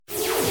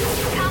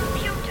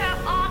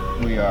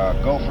we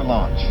go for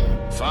launch.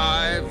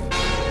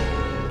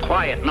 5.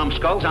 Quiet,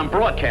 numbskulls, I'm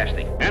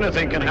broadcasting.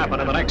 Anything can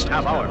happen in the next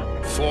half hour.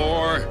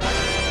 4.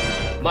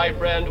 My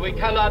friend, we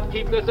cannot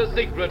keep this a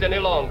secret any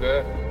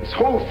longer. This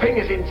whole thing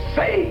is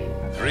insane.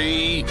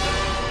 3.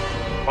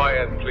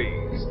 Quiet,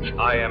 please.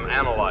 I am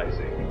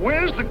analyzing.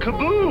 Where's the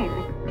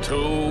kaboom?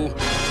 2.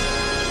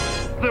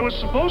 There was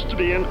supposed to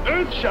be an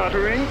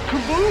earth-shattering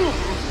kaboom.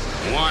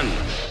 1.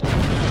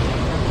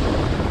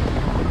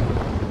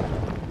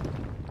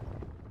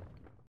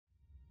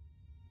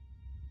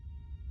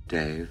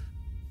 Dave,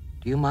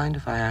 do you mind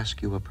if I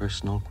ask you a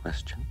personal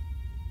question?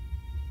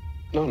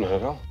 No, not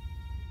at all.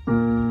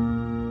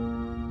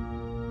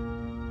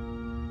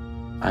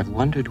 I've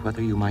wondered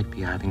whether you might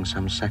be having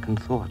some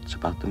second thoughts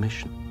about the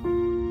mission.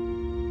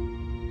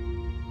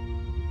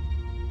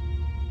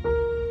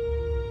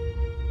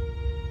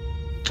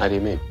 How do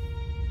you mean?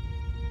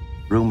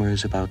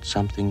 Rumors about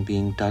something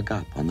being dug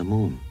up on the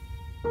moon.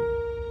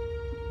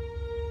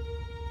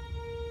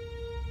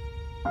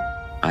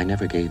 I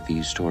never gave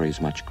these stories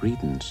much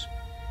credence,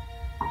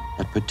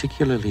 but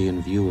particularly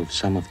in view of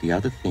some of the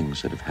other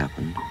things that have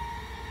happened,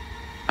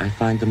 I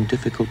find them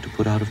difficult to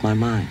put out of my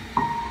mind.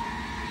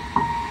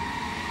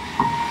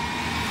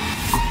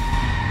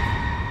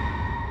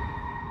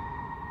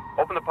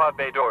 Open the pod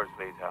bay doors,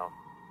 please, Hal.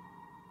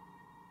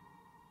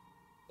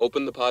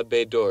 Open the pod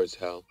bay doors,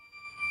 Hal.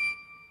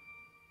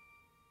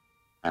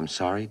 I'm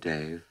sorry,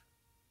 Dave.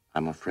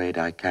 I'm afraid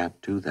I can't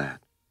do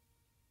that.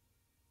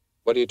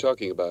 What are you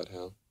talking about,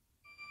 Hal?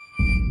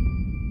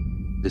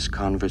 This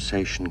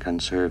conversation can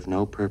serve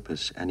no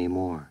purpose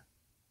anymore.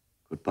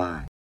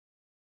 Goodbye.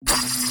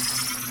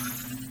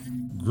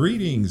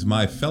 Greetings,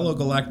 my fellow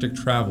galactic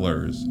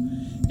travelers,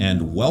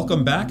 and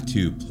welcome back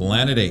to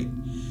Planet 8.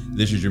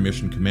 This is your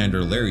mission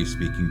commander Larry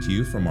speaking to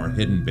you from our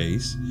hidden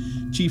base.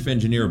 Chief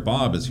Engineer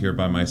Bob is here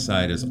by my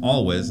side as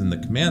always in the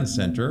command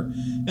center,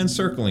 and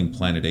circling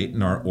Planet 8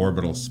 in our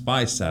orbital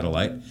spy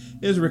satellite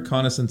is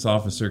Reconnaissance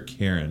Officer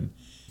Karen.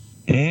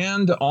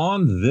 And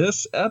on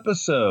this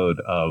episode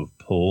of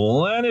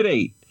Planet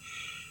 8,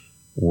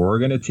 we're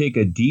going to take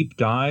a deep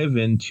dive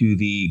into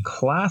the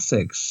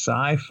classic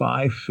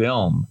sci-fi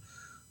film.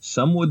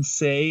 Some would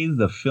say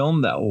the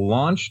film that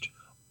launched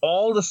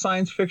all the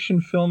science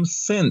fiction films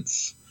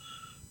since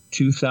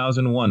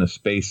 2001, A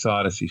Space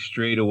Odyssey.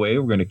 Straight away,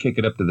 we're going to kick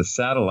it up to the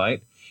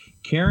satellite.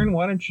 Karen,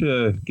 why don't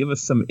you give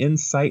us some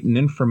insight and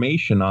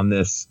information on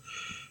this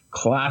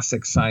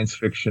classic science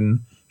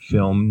fiction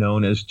film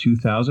known as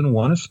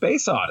 2001, A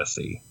Space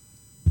Odyssey?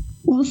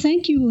 Well,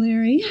 thank you,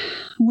 Larry.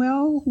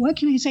 Well, what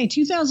can I say?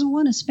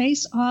 2001, A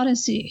Space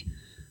Odyssey.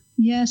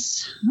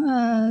 Yes,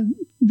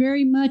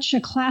 very much a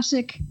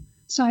classic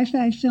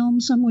sci-fi film.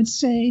 Some would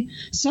say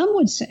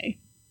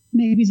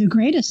maybe the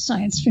greatest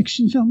science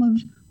fiction film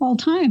of all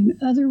time.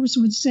 Others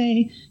would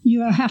say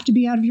you have to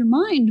be out of your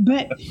mind,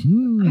 but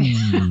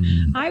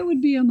I would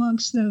be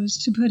amongst those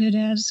to put it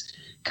as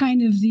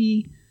kind of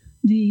the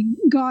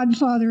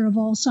godfather of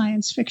all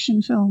science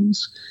fiction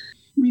films.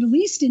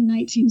 Released in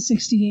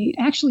 1968,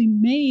 actually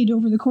made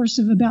over the course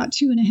of about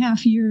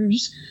 2.5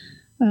 years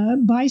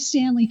by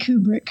Stanley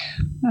Kubrick,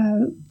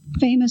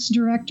 famous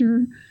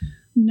director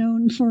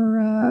known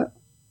for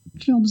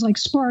films like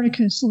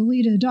Spartacus,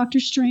 Lolita, Dr.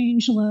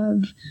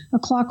 Strangelove, A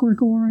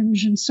Clockwork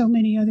Orange, and so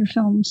many other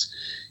films.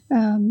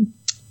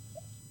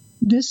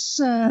 This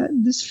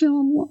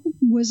film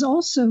was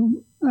also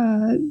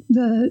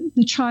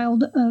the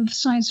child of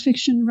science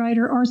fiction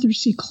writer Arthur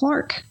C.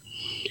 Clarke,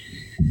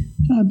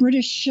 a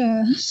British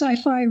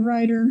sci-fi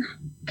writer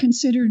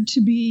considered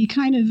to be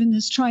kind of in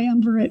this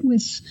triumvirate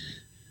with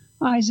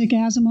Isaac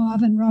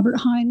Asimov and Robert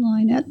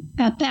Heinlein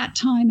at that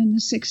time in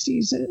the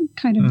 60s,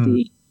 kind of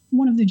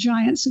one of the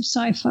giants of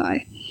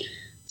sci-fi.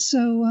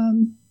 So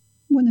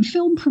when the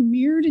film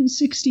premiered in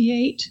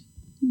 68,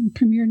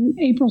 premiered on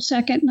April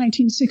 2nd,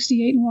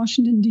 1968 in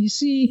Washington,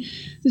 D.C.,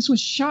 this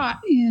was shot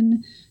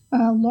in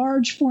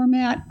large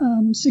format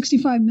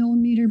 65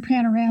 millimeter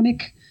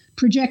panoramic,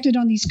 projected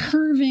on these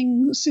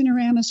curving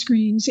Cinerama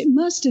screens. It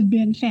must have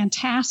been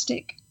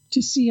fantastic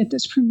to see at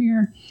this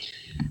premiere.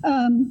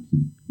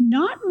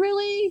 Not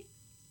really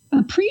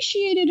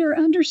appreciated or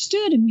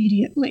understood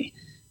immediately.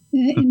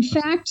 In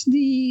fact,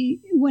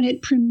 when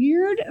it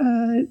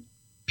premiered,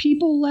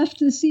 people left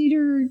the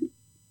theater,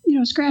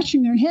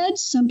 scratching their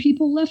heads. Some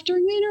people left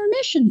during the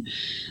intermission.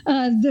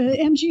 The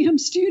MGM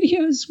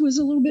Studios was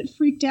a little bit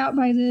freaked out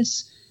by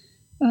this.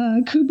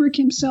 Kubrick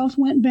himself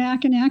went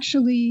back and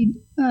actually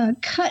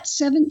cut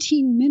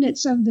 17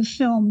 minutes of the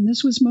film.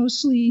 This was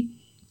mostly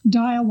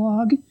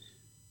dialogue.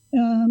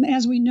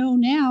 As we know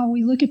now,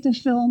 we look at the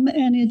film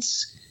and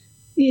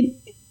it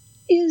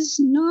is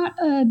not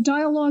a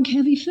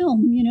dialogue-heavy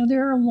film.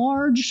 There are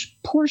large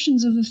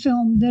portions of the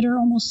film that are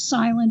almost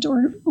silent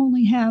or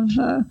only have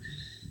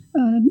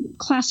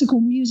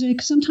classical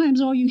music.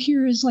 Sometimes all you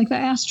hear is like the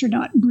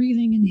astronaut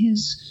breathing in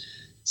his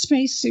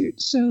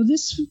spacesuit. So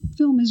this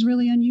film is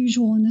really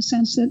unusual in the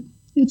sense that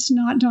it's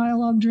not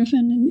dialogue-driven,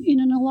 and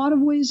in a lot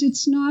of ways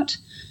it's not.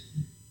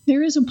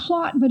 There is a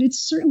plot, but it's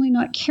certainly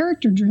not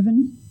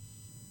character-driven.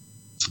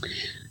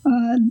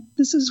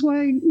 This is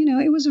why,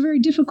 it was a very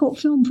difficult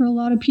film for a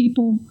lot of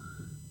people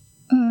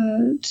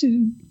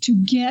to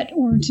get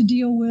or to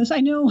deal with. I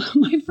know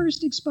my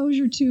first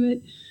exposure to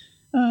it,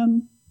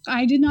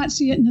 I did not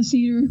see it in the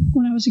theater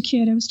when I was a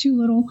kid. I was too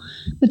little.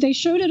 But they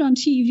showed it on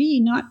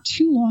TV not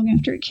too long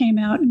after it came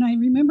out. And I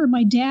remember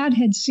my dad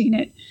had seen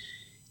it.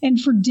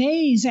 And for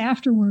days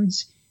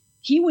afterwards,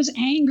 he was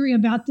angry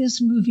about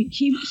this movie.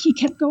 He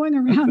kept going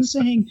around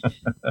saying,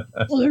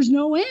 well, there's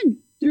no end.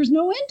 There's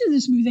no end to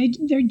this movie.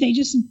 They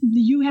just,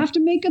 you have to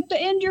make up the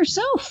end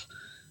yourself.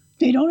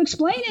 They don't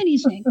explain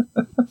anything.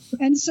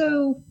 And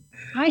so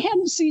I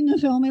hadn't seen the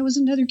film. It was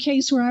another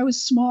case where I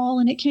was small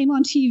and it came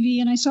on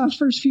TV and I saw the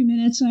first few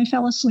minutes and I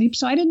fell asleep.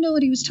 So I didn't know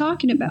what he was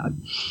talking about.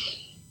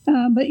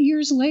 But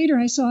years later,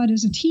 I saw it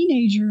as a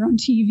teenager on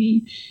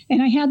TV,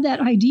 and I had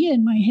that idea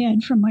in my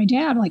head from my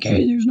dad, like,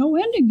 hey, there's no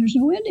ending, there's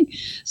no ending.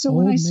 So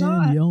when I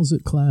saw it, yells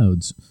at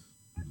clouds.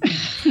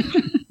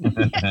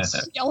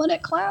 Yes, yelling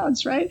at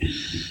clouds, right?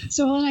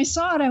 So when I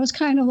saw it, I was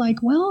kind of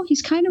like, well,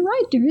 he's kind of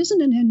right. There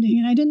isn't an ending,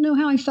 and I didn't know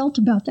how I felt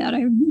about that.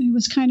 It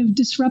was kind of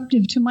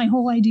disruptive to my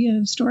whole idea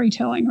of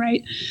storytelling,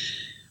 right?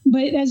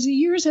 But as the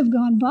years have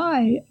gone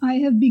by, I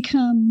have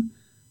become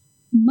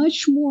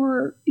much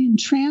more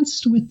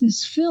entranced with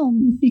this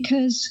film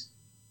because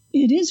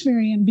it is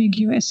very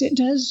ambiguous. It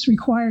does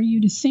require you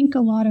to think a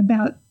lot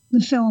about the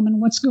film and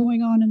what's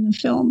going on in the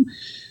film.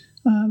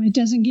 It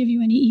doesn't give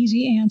you any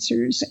easy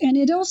answers. And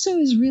it also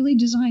is really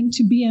designed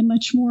to be a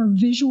much more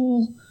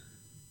visual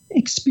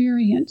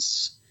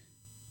experience.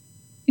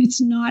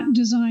 It's not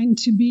designed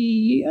to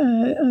be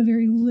a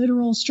very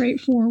literal,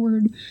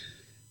 straightforward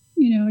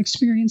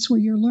experience where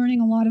you're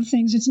learning a lot of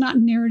things. It's not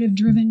narrative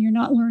driven. You're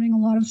not learning a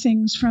lot of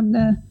things from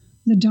the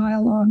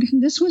dialogue.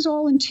 This was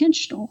all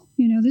intentional.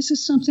 This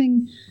is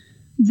something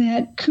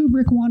that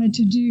Kubrick wanted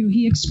to do.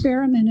 He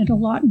experimented a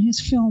lot in his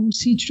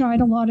films. He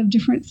tried a lot of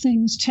different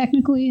things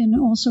technically and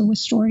also with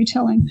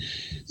storytelling.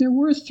 There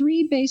were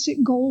 3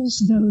 basic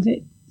goals, though,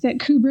 that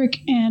Kubrick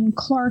and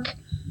Clarke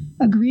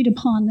agreed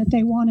upon that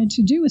they wanted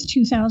to do with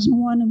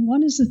 2001. And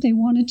one is that they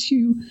wanted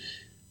to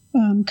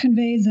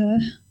convey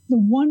the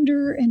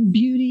wonder and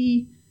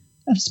beauty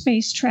of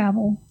space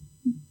travel,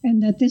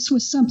 and that this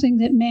was something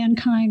that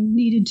mankind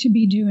needed to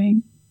be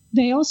doing.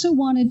 They also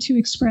wanted to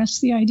express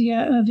the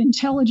idea of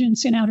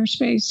intelligence in outer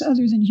space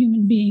other than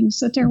human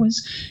beings, that there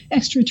was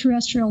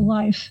extraterrestrial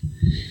life.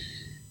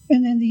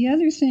 And then the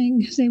other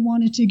thing they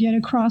wanted to get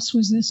across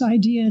was this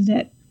idea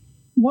that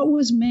what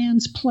was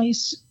man's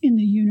place in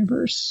the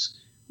universe?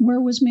 Where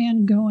was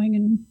man going,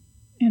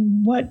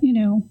 and what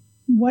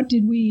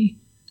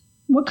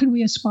could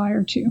we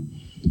aspire to?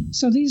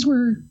 So these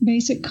were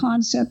basic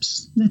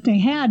concepts that they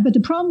had, but the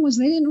problem was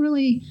they didn't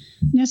really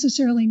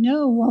necessarily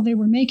know while they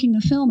were making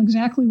the film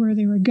exactly where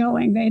they were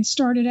going. They had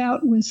started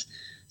out with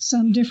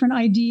some different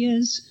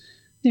ideas.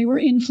 They were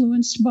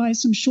influenced by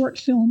some short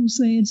films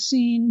they had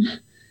seen.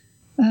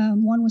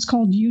 One was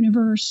called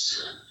Universe.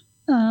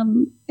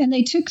 And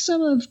they took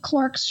some of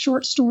Clarke's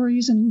short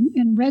stories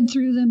and read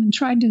through them and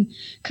tried to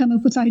come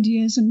up with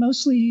ideas, and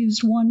mostly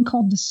used one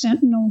called The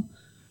Sentinel,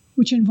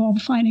 which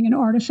involved finding an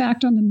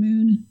artifact on the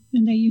moon,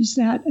 and they used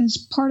that as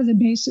part of the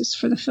basis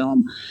for the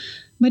film.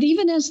 But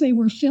even as they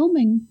were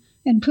filming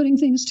and putting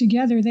things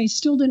together, they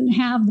still didn't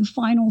have the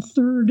final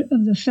third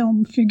of the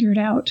film figured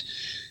out.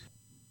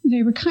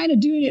 They were kind of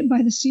doing it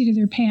by the seat of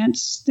their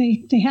pants.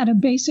 They had a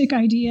basic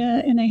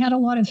idea, and they had a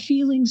lot of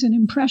feelings and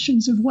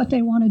impressions of what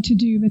they wanted to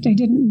do, but they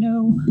didn't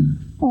know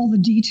all the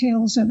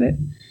details of it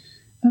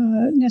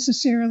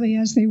necessarily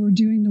as they were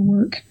doing the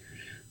work.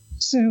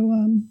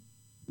 So,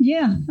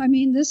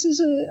 this is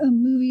a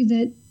movie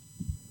that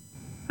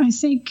I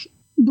think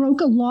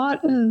broke a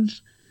lot of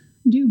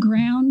new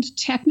ground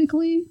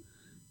technically.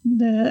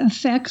 The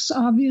effects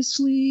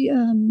obviously,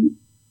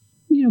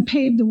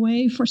 paved the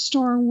way for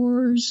Star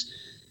Wars,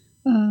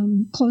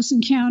 Close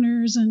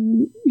Encounters,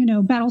 and,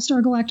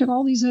 Battlestar Galactica,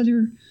 all these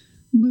other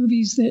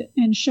movies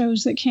and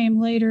shows that came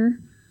later.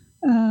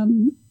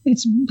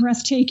 It's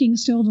breathtaking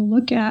still to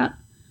look at,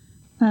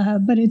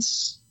 but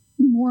it's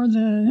more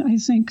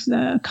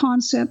the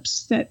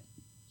concepts that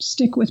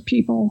stick with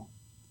people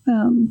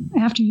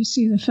after you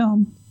see the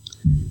film.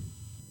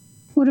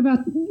 What about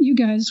you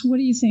guys? What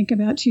do you think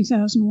about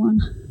 2001?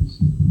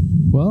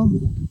 Well,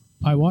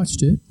 I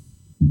watched it.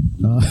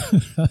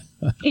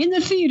 In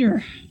the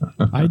theater.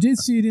 I did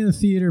see it in the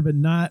theater, but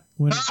not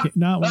when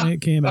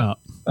it came out.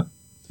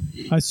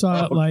 I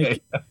saw it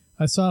like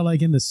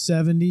in the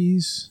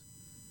 70s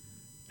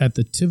at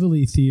the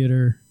Tivoli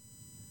Theater,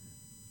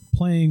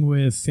 playing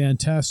with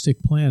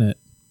Fantastic Planet.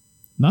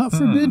 Not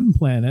Forbidden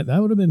Planet,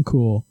 that would have been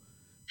cool,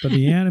 but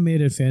the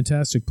animated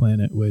Fantastic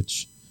Planet,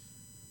 which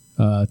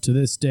to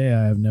this day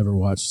I have never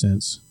watched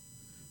since.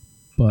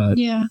 But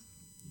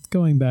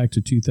going back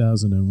to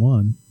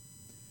 2001,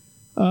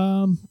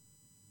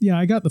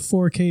 I got the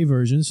 4K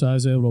version, so I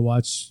was able to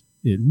watch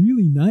it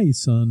really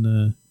nice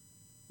on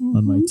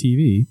my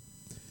TV.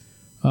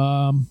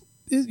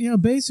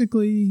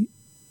 Basically,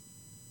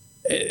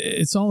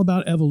 it's all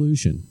about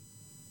evolution.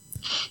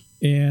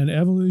 And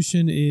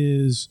evolution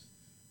is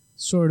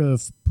sort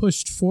of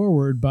pushed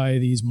forward by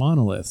these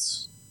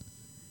monoliths.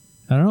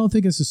 And I don't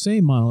think it's the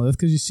same monolith,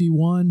 because you see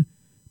one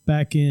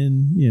back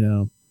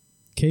in,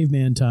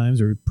 caveman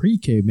times or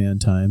pre-caveman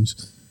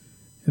times,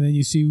 and then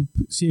you see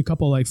a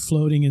couple like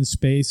floating in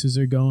space as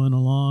they're going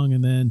along,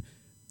 and then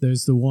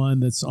there's the one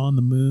that's on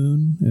the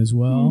moon as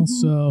well.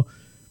 Mm-hmm. So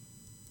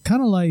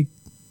kind of like,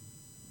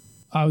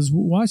 I was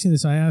watching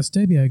this, I asked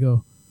Debbie, I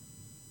go,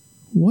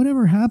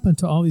 whatever happened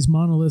to all these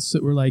monoliths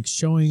that were like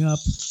showing up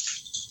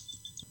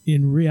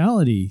in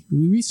reality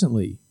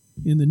recently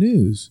in the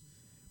news?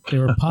 They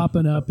were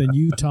popping up in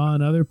Utah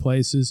and other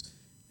places,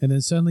 and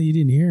then suddenly you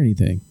didn't hear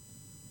anything.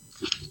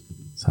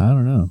 So I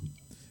don't know.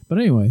 But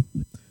anyway,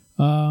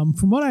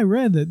 from what I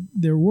read, that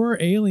there were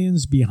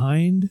aliens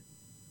behind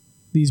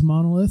these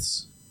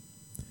monoliths.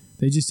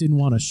 They just didn't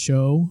want to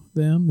show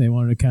them. They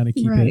wanted to kind of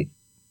keep it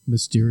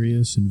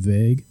mysterious and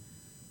vague.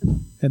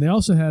 And they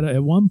also had,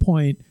 at one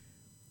point,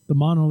 the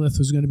monolith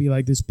was going to be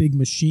like this big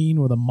machine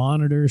with a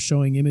monitor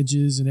showing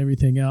images and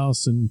everything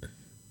else. And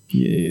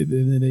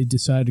then they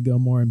decided to go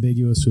more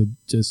ambiguous with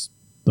just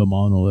the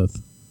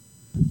monolith.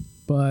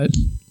 But,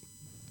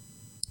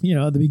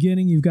 at the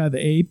beginning, you've got the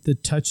ape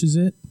that touches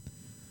it.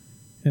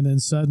 And then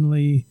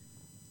suddenly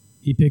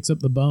he picks up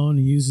the bone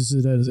and uses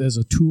it as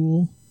a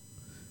tool.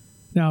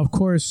 Now, of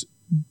course,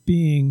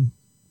 being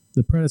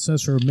the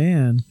predecessor of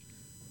man,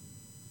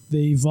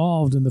 they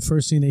evolved, and the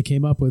first thing they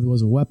came up with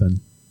was a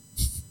weapon.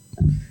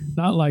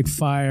 Not like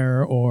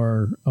fire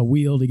or a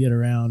wheel to get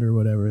around or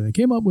whatever. They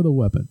came up with a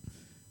weapon.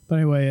 But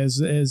anyway, as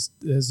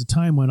the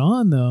time went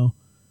on, though,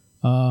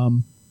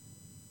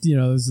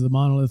 there's the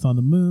monolith on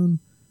the moon.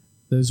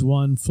 There's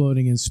one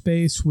floating in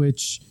space,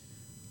 which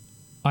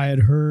I had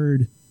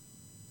heard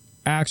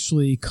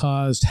actually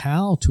caused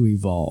Hal to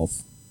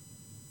evolve.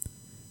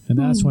 And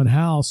that's when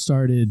Hal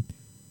started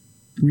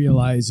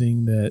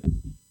realizing that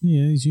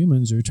these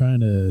humans are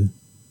trying to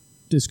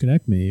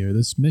disconnect me, or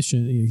this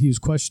mission. He was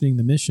questioning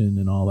the mission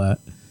and all that.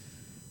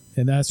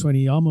 And that's when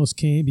he almost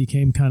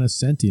became kind of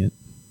sentient.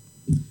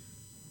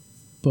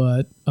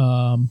 But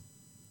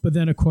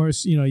then, of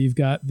course, you've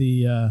got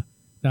the...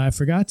 now, I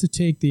forgot to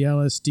take the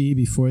LSD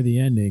before the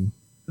ending.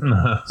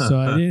 So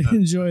I didn't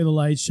enjoy the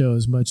light show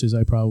as much as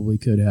I probably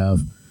could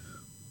have.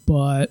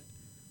 But,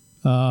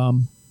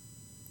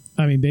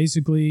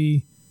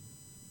 basically,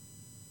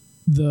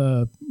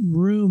 the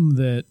room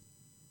that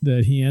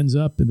he ends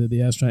up in, that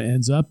the astronaut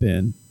ends up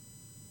in,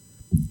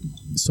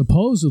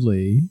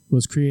 supposedly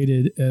was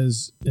created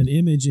as an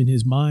image in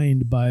his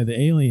mind by the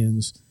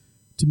aliens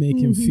to make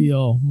him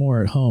feel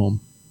more at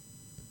home.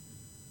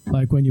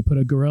 Like when you put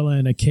a gorilla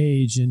in a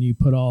cage and you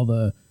put in all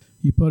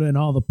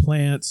the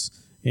plants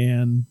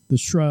and the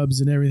shrubs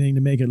and everything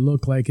to make it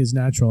look like his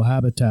natural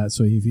habitat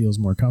so he feels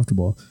more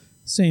comfortable.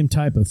 Same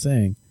type of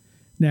thing.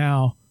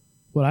 Now,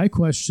 what I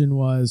questioned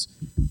was,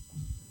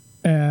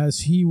 as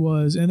he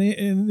was, and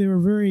they were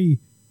very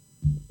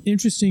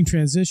interesting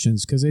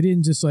transitions, because they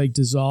didn't just like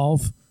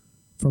dissolve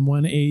from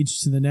one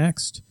age to the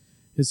next.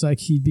 It's like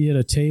he'd be at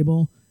a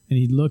table and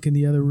he'd look in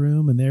the other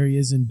room and there he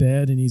is in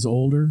bed and he's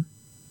older.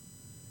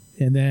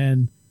 And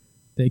then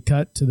they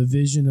cut to the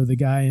vision of the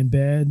guy in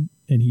bed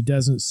and he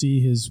doesn't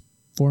see his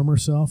former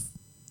self.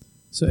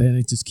 And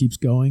it just keeps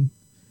going.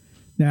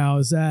 Now,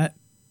 is that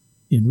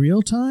in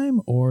real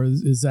time, or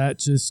is that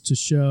just to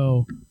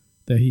show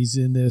that he's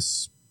in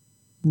this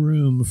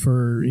room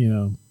for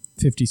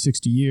 50,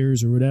 60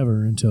 years or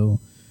whatever until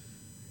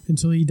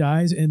he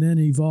dies, and then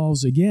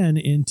evolves again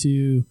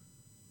into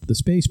the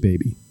space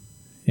baby,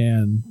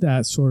 and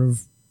that sort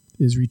of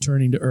is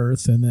returning to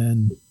Earth, and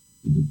then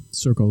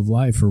circle of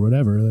life or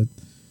whatever,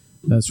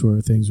 that's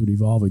where things would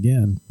evolve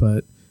again.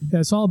 But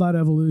yeah, it's all about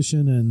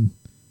evolution,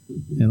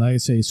 and like I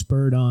say,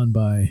 spurred on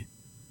by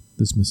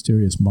this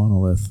mysterious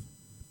monolith.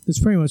 That's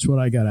pretty much what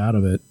I got out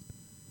of it.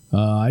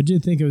 I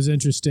did think it was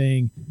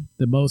interesting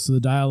that most of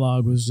the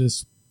dialogue was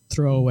just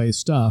throwaway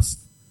stuff.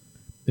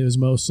 It was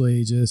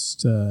mostly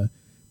just, two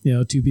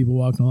people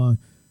walking along.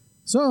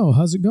 So,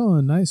 how's it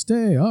going? Nice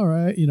day. All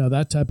right.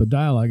 That type of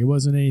dialogue. It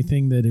wasn't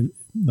anything that,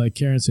 like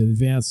Karen said,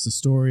 advanced the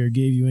story or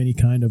gave you any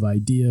kind of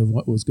idea of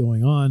what was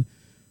going on.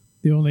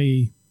 The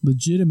only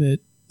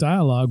legitimate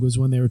dialogue was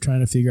when they were trying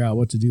to figure out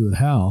what to do with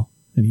Hal,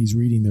 and he's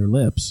reading their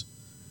lips.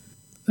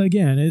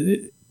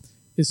 Again,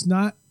 it's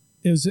not...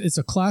 It's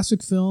a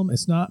classic film.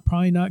 It's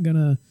probably not going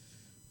to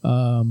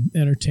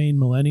entertain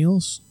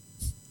millennials,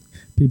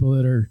 people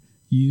that are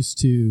used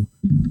to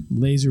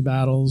laser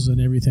battles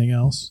and everything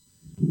else.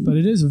 But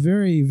it is a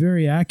very,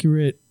 very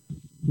accurate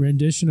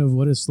rendition of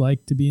what it's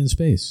like to be in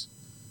space.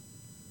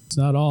 It's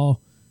not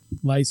all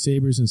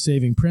lightsabers and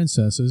saving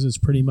princesses. It's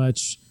pretty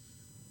much,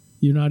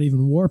 you're not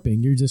even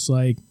warping. You're just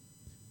like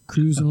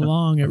cruising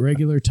along at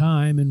regular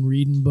time and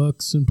reading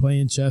books and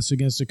playing chess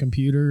against a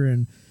computer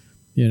and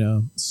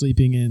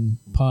sleeping in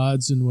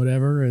pods and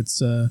whatever.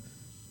 It's, when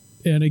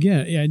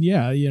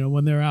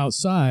they're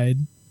outside,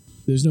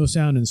 there's no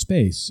sound in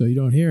space, so you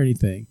don't hear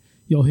anything.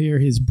 You'll hear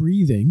his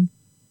breathing,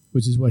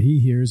 which is what he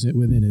hears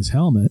within his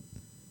helmet.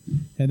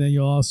 And then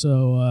you'll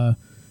also,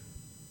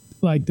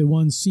 like the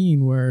one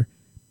scene where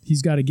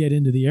he's got to get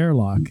into the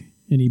airlock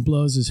and he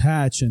blows his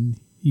hatch and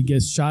he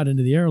gets shot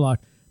into the airlock.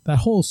 That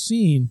whole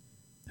scene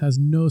has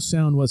no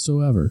sound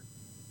whatsoever.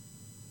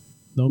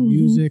 No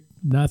music,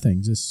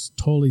 nothing, just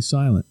totally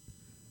silent.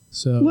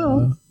 So,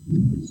 well,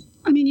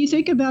 I mean, you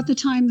think about the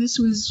time this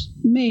was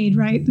made,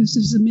 right? This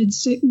is the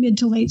mid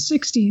to late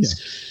 60s. Yeah.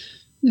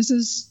 This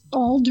is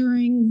all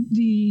during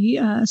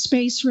the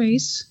space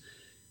race.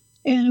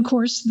 And of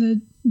course,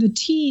 the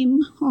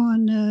team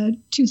on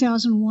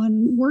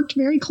 2001 worked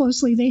very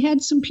closely. They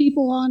had some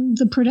people on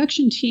the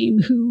production team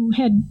who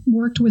had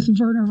worked with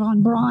Wernher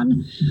von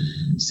Braun.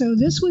 So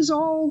this was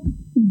all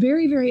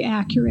very, very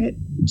accurate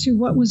to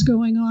what was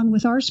going on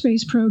with our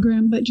space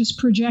program, but just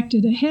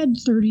projected ahead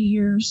 30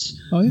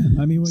 years. Oh, yeah.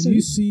 I mean, when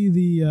you see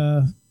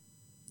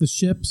the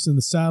ships and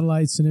the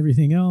satellites and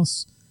everything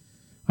else,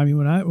 I mean,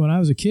 when I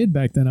was a kid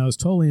back then, I was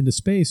totally into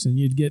space, and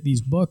you'd get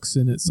these books,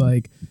 and it's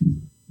like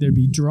there'd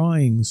be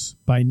drawings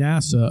by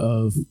NASA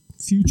of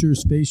future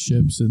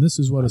spaceships, and this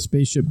is what a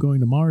spaceship going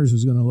to Mars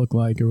is going to look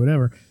like or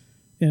whatever.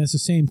 And it's the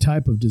same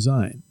type of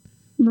design.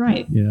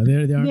 Right. You know, they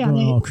aren't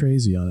going all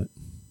crazy on it.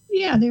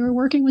 Yeah, they were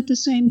working with the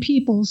same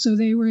people, so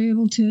they were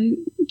able to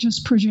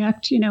just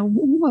project, you know,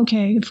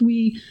 okay, if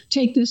we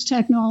take this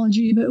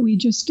technology, but we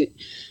just,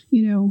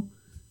 you know,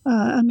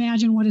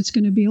 imagine what it's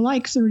going to be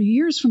like 30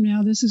 years from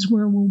now, this is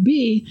where we'll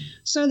be.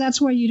 So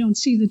that's why you don't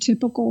see the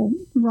typical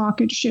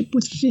rocket ship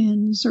with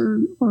fins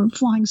or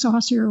flying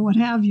saucer or what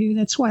have you.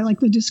 That's why,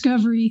 like the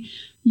Discovery,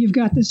 you've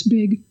got this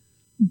big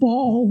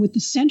ball with the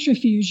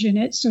centrifuge in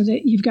it so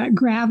that you've got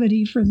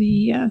gravity for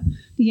the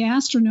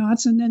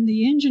astronauts, and then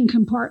the engine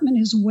compartment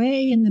is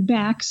way in the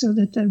back so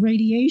that the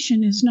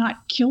radiation is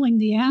not killing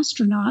the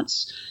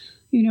astronauts.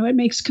 You know, it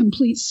makes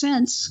complete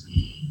sense.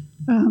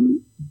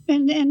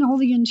 And all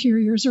the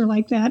interiors are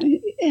like that.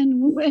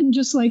 And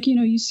just like, you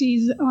know, you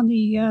see on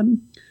the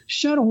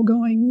shuttle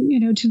going, you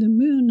know, to the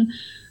moon,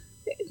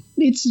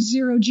 it's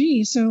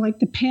 0G. So like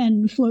the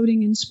pen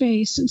floating in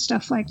space and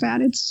stuff like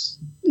that. It's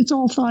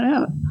all thought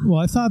out. Well,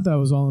 I thought that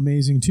was all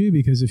amazing too,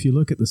 because if you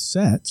look at the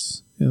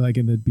sets, like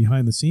in the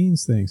behind the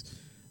scenes things,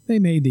 they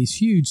made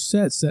these huge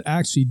sets that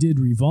actually did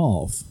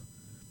revolve.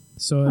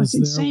 So as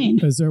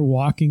they're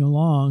walking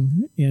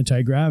along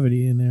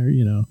anti-gravity and they're,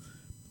 you know,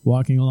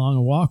 walking along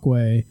a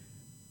walkway,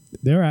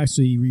 they're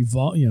actually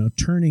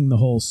turning the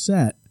whole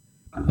set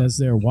as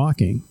they're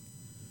walking.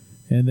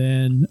 And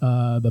then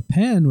the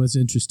pen was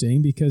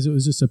interesting because it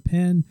was just a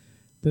pen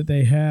that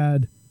they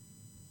had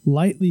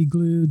lightly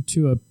glued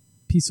to a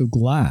piece of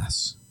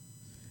glass,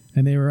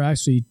 and they were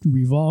actually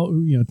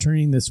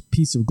turning this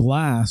piece of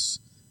glass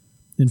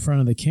in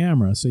front of the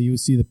camera, so you would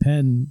see the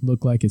pen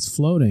look like it's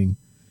floating.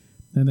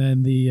 And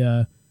then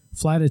the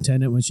flight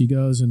attendant, when she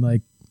goes and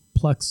like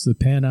plucks the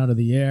pen out of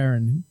the air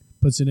and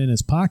puts it in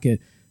his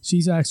pocket,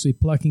 she's actually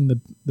plucking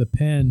the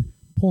pen,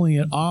 pulling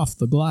it off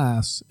the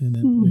glass, and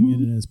then putting it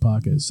in his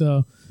pocket.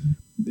 So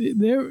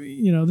there,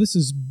 you know, this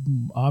is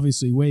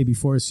obviously way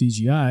before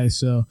CGI,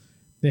 so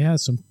they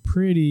have some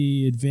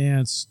pretty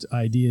advanced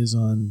ideas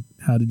on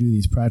how to do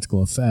these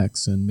practical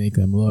effects and make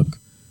them look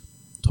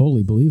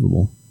totally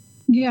believable.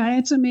 Yeah,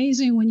 it's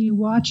amazing when you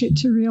watch it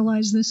to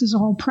realize this is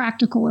all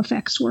practical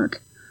effects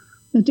work,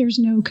 that there's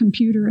no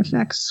computer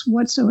effects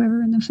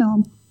whatsoever in the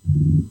film.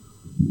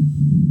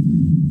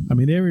 I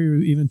mean, they were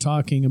even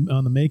talking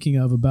on the making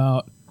of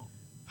about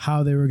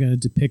how they were going to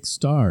depict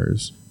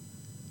stars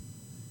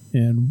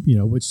and, you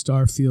know, which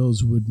star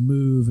fields would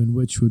move and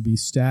which would be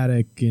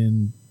static,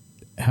 and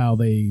how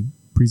they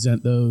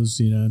present those,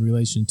 you know, in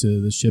relation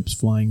to the ships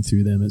flying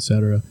through them,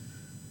 etc.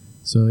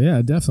 So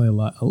yeah, definitely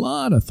a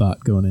lot of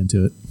thought going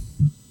into it.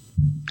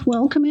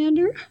 Well,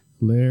 Commander?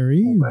 Larry,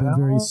 you've been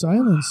very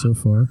silent so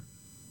far.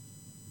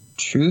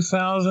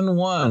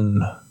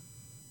 2001.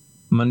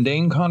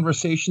 Mundane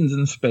Conversations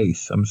in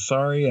Space. I'm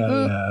sorry.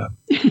 What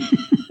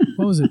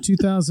was it?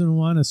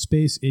 2001, A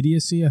Space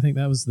Idiocy? I think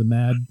that was the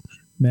Mad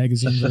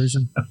magazine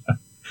version.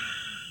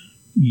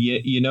 Yeah,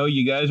 you know,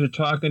 you guys are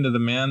talking to the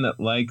man that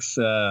likes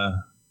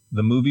the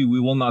movie We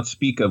Will Not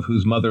Speak Of,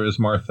 whose mother is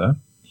Martha.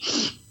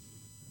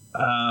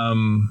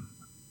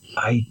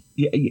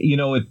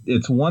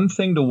 It's one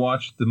thing to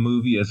watch the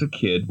movie as a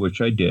kid,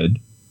 which I did.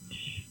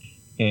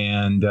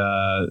 And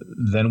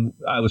then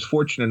I was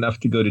fortunate enough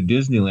to go to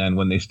Disneyland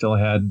when they still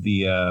had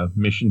the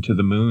Mission to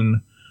the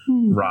Moon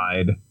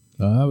ride,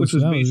 which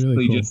was basically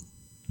really cool. Just,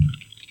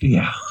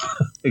 yeah,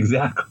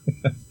 exactly.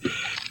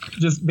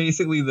 Just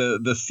basically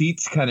the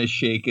seats kind of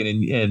shaking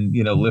and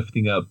you know,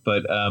 lifting up.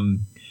 But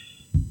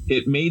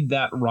it made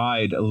that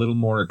ride a little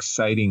more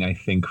exciting, I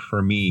think,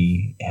 for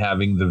me,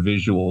 having the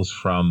visuals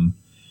from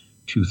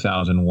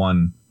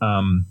 2001.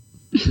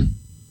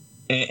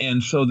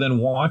 And so then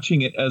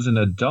watching it as an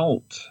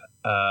adult,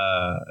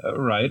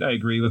 right, I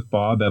agree with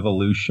Bob,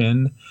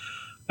 Evolution.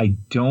 I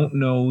don't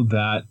know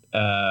that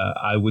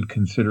I would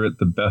consider it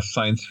the best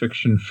science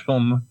fiction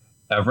film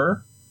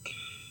ever.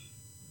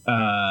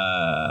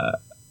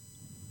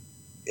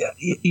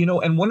 You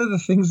know, and one of the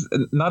things,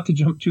 not to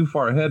jump too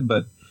far ahead,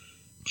 but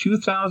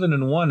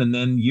 2001, and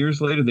then years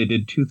later they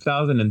did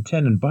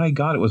 2010, and by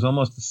God, it was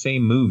almost the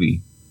same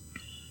movie.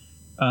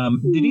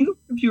 Did either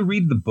of you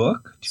read the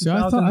book? So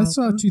I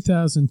saw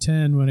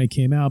 2010 when it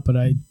came out, but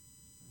I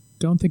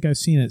don't think I've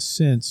seen it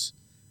since.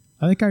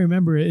 I think I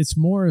remember it. It's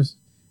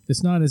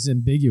not as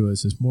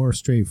ambiguous. It's more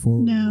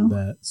straightforward than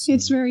that. So.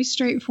 It's very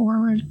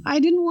straightforward. I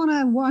didn't want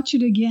to watch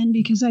it again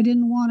because I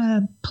didn't want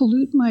to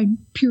pollute my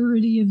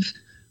purity of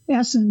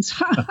essence.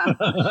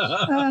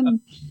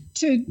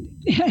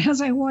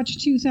 As I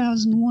watched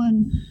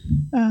 2001.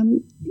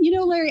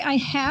 Larry, I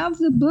have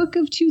the book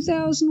of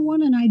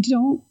 2001, and I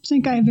don't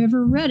think I've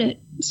ever read it.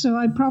 So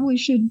I probably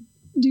should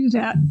do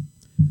that.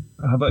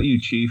 How about you,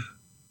 Chief?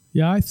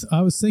 Yeah,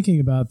 I was thinking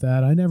about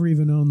that. I never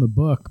even owned the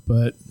book,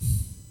 but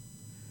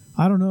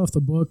I don't know if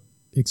the book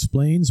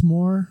explains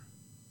more.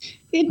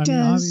 It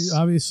does.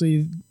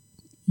 Obviously,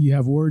 you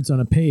have words on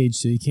a page,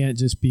 so you can't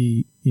just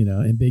be,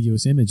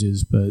 ambiguous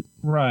images, but...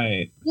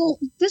 Right. Well,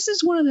 this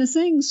is one of the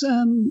things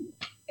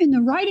in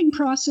the writing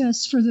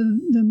process for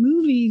the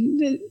movie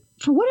that,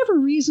 for whatever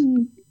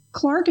reason,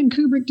 Clark and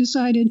Kubrick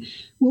decided,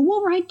 well,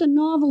 we'll write the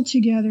novel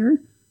together.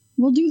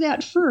 We'll do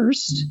that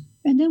first,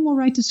 and then we'll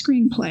write the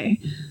screenplay.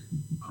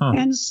 Huh.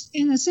 And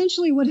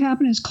essentially what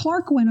happened is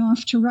Clark went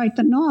off to write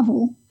the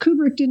novel.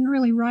 Kubrick didn't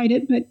really write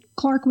it, but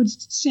Clark would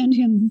send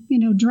him,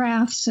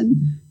 drafts,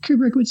 and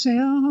Kubrick would say,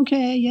 oh,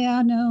 okay,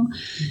 yeah, no.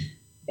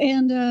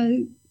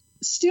 And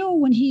still,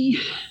 when he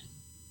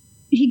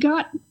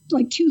got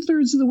like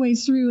 2/3 of the way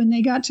through and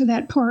they got to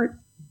that part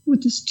to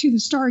the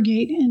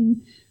Stargate,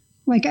 and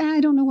like, I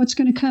don't know what's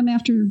going to come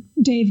after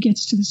Dave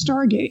gets to the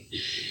Stargate.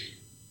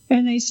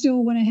 And they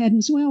still went ahead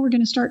and said, well, we're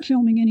going to start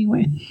filming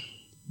anyway.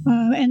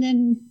 And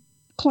then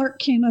Clark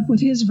came up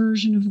with his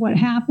version of what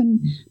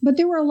happened. But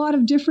there were a lot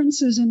of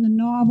differences in the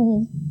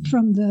novel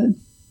from the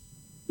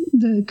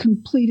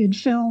completed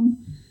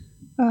film.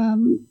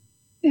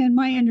 And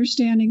my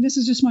understanding, this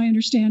is just my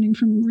understanding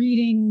from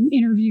reading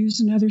interviews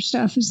and other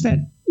stuff, is that,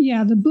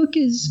 yeah, the book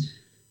is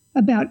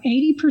about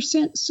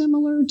 80%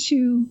 similar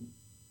to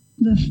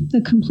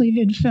the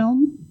completed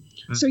film.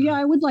 So, yeah,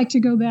 I would like to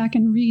go back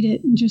and read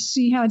it and just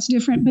see how it's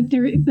different. But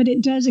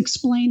it does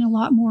explain a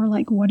lot more,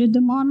 like, what did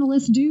the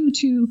monolith do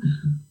to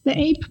the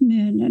ape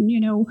men? And,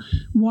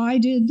 why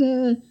did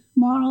the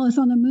monolith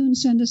on the moon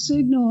send a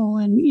signal?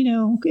 And,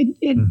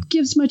 it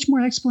gives much more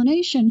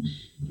explanation.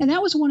 And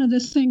that was one of the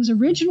things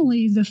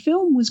originally the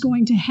film was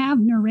going to have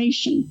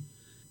narration.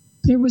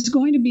 There was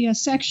going to be a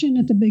section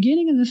at the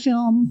beginning of the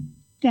film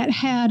that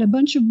had a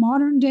bunch of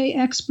modern day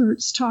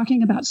experts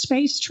talking about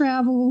space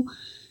travel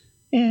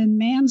and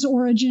man's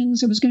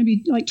origins. It was going to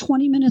be like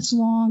 20 minutes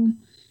long.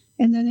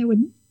 And then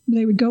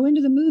they would go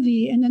into the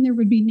movie, and then there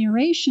would be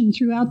narration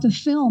throughout the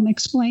film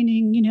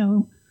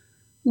explaining,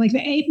 like the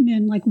ape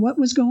men, like what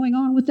was going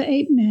on with the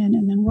ape men,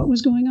 and then what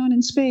was going on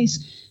in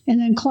space. And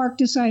then Clark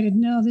decided,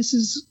 no, this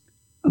is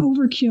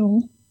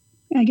overkill.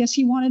 I guess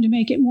he wanted to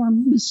make it more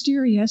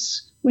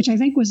mysterious, which I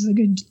think was the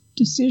good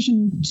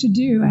decision to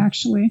do,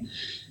 actually.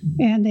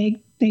 And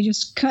they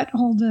just cut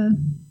all the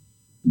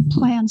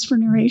plans for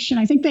narration.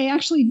 I think they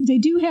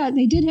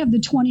did have the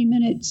 20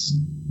 minutes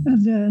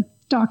of the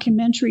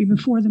documentary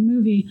before the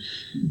movie,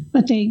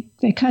 but they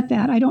cut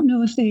that. I don't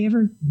know if they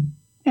ever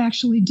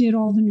actually did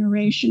all the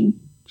narration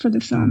for the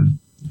film.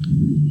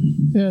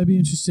 Yeah, it'd be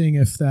interesting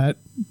if that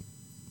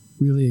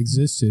really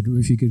existed,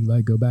 if you could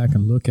go back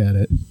and look at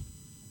it.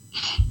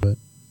 But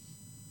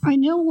I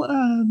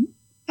know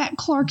at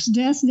Clark's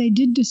death, they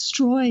did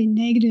destroy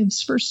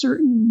negatives for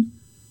certain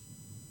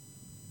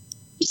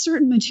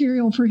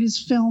material for his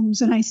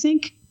films, and I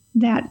think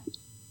the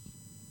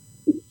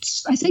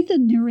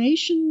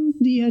narration,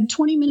 the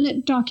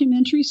 20-minute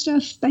documentary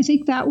stuff, I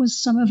think that was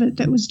some of it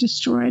that was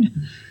destroyed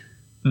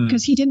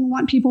because he didn't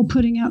want people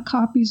putting out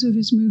copies of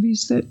his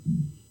movies that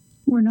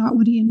were not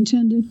what he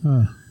intended.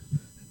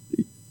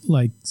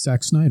 Like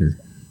Zack Snyder.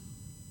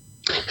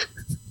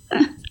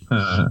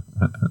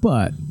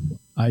 But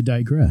I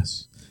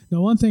digress.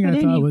 Now, one thing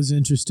I thought was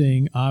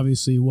interesting,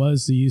 obviously,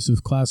 was the use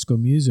of classical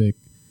music.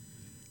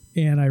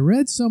 And I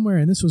read somewhere,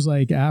 and this was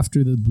like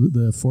after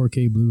the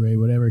 4K Blu-ray,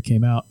 whatever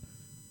came out,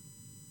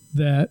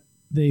 that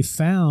they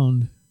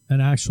found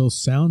an actual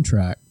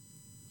soundtrack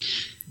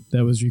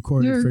that was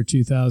recorded for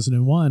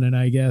 2001. And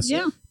I guess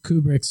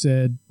Kubrick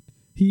said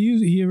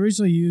he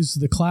originally used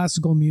the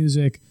classical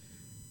music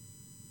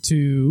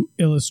to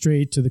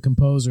illustrate to the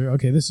composer,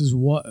 okay, this is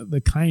what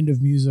the kind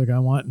of music I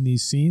want in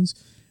these scenes.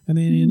 And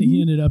then he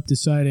ended up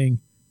deciding,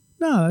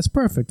 no, that's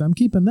perfect. I'm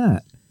keeping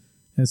that.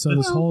 And so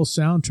this whole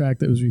soundtrack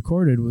that was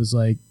recorded was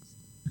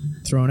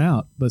thrown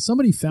out, but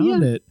somebody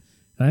found it,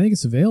 and I think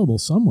it's available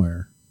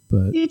somewhere.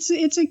 But it's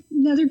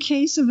another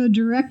case of a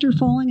director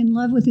falling in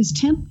love with his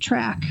temp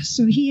track.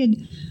 So he had,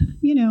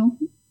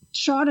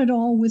 shot it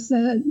all with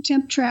the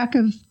temp track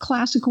of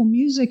classical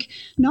music,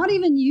 not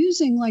even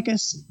using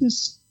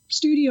this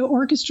studio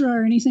orchestra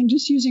or anything,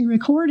 just using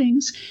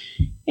recordings.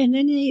 And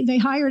then they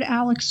hired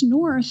Alex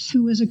North,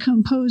 who was a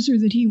composer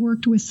that he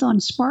worked with on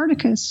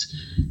Spartacus,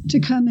 to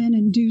come in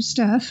and do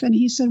stuff. And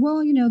he said,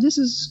 well,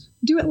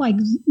 do it like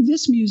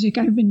this music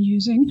I've been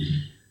using.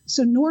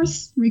 So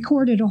North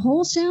recorded a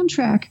whole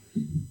soundtrack,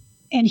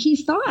 and he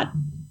thought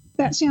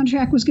that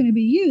soundtrack was going to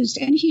be used.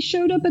 And he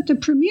showed up at the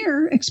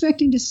premiere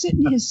expecting to sit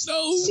in his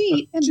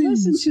seat and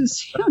listen to the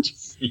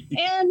soundtrack.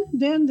 And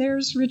then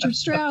there's Richard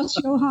Strauss,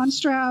 Johann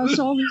Strauss,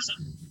 all these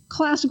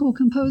classical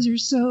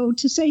composers. So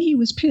to say he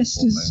was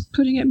pissed is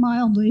putting it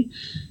mildly.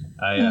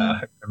 I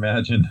can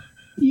imagine.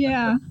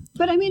 Yeah.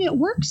 But I mean, it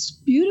works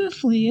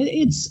beautifully.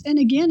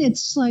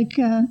 It's like,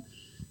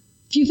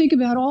 if you think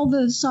about all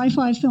the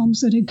sci-fi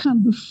films that had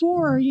come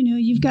before,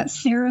 you've got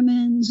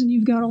theremins and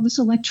you've got all this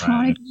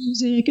electronic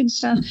music and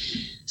stuff.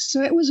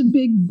 So it was a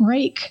big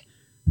break.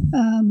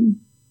 And,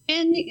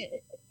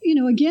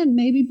 again,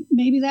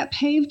 maybe that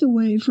paved the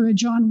way for a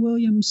John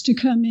Williams to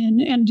come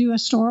in and do a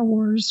Star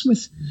Wars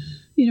with,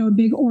 a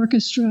big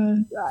orchestra.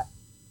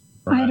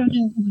 I don't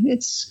know.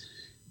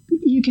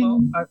 You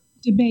can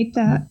debate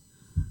that.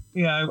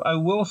 Yeah, I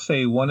will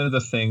say one of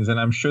the things, and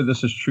I'm sure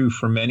this is true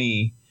for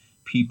many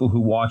people who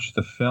watch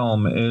the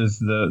film, is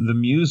the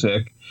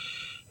music.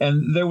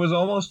 And there was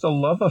almost a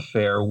love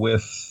affair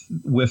with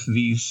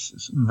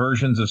these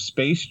versions of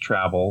space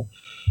travel.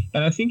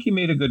 And I think you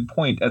made a good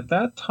point. At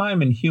that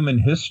time in human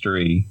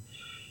history,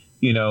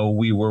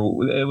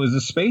 it was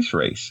a space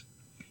race.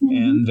 Mm-hmm.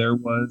 And there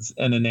was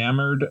an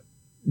enamored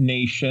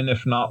nation,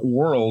 if not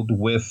world,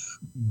 with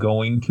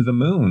going to the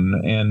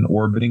moon and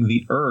orbiting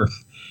the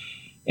Earth.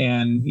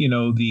 And,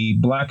 the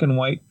black and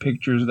white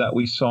pictures that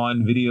we saw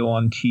in video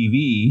on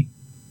TV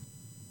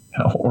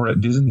or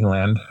at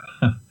Disneyland,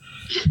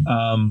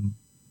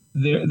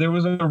 there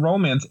was a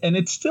romance. And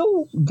it's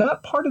still,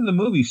 that part of the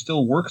movie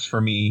still works for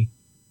me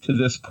to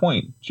this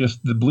point.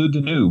 Just the Blue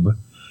Danube,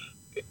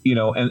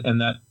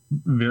 and that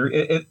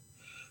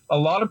a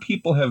lot of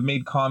people have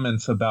made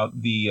comments about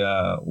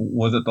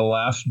was it The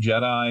Last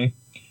Jedi,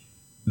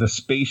 the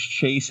space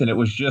chase, and it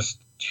was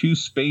just two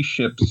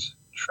spaceships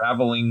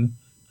traveling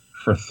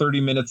for 30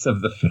 minutes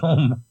of the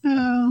film.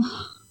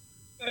 Oh.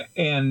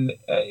 And,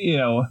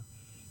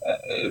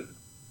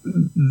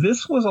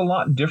 this was a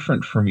lot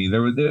different for me.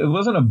 It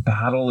wasn't a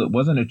battle. It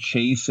wasn't a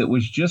chase. It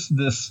was just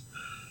this,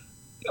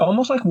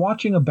 almost like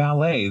watching a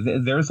ballet.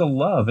 There's a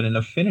love and an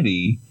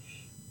affinity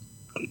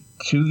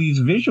to these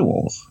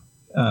visuals.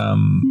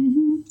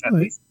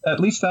 At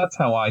least that's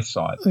how I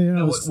saw it.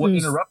 What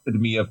interrupted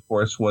me, of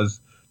course, was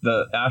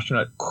the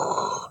astronaut.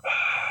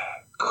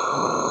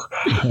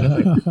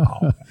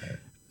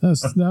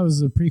 That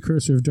was a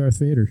precursor of Darth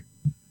Vader.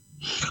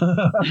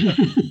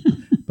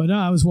 But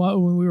no,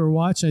 when we were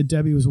watching,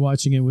 Debbie was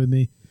watching it with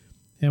me,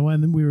 and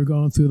when we were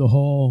going through the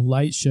whole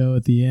light show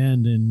at the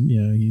end, and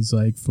he's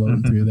like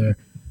floating through there,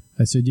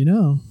 I said,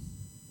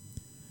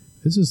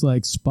 this is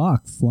like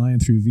Spock flying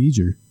through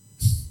V'ger.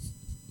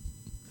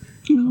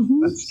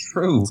 That's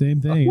true.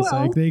 Same thing. It's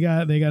like they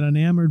got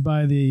enamored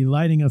by the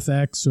lighting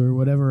effects or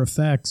whatever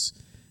effects,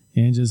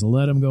 and just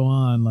let them go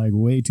on like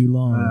way too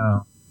long.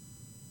 Wow.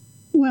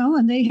 Well,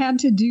 and they had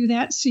to do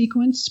that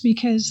sequence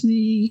because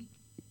the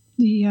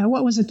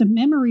what was it, the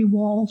memory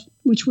wall,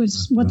 which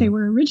was what they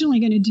were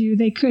originally going to do,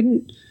 they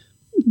couldn't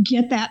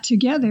get that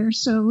together,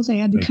 so they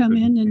had to come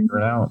in and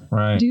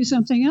do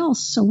something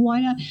else. So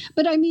why not?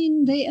 But I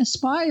mean, they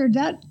aspired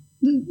that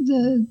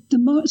the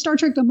Star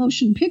Trek the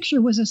Motion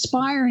Picture was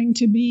aspiring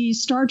to be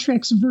Star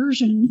Trek's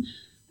version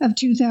of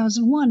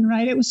 2001,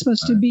 right? It was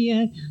supposed to be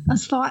a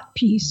thought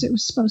piece. It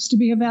was supposed to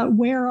be about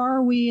where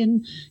are we,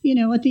 and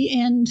at the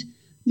end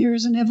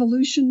there's an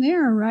evolution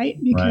there, right?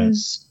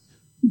 Because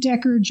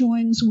Decker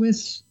joins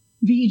with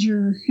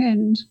V'ger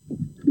and,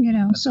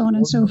 so on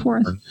and so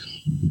forth.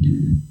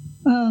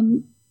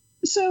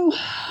 So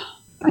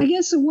I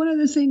guess one of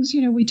the things,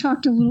 we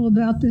talked a little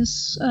about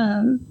this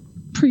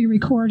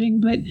pre-recording,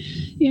 but,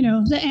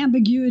 the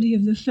ambiguity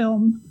of the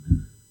film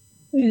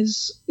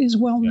is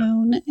well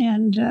known.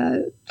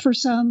 And for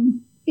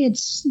some,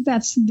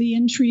 that's the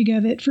intrigue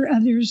of it. For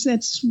others,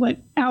 that's what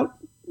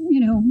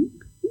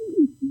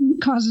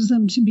causes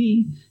them to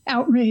be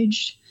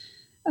outraged.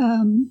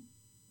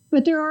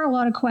 But there are a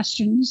lot of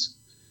questions.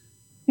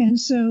 And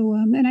so,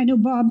 and I know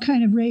Bob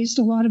kind of raised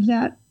a lot of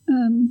that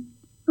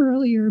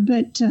earlier,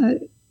 but,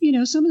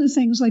 some of the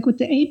things like with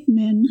the ape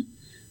men,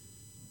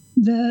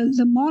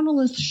 the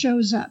monolith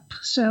shows up.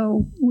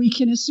 So we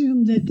can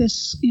assume that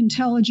this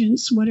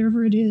intelligence,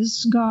 whatever it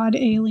is, God,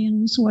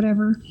 aliens,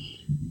 whatever,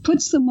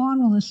 puts the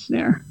monolith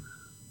there.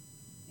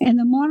 And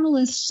the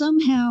monolith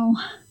somehow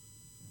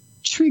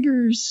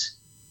triggers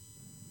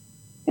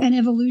an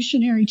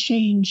evolutionary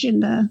change in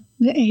the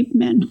ape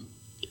men.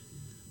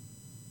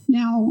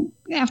 Now,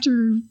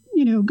 after,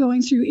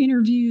 going through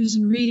interviews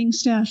and reading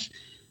stuff,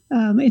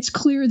 it's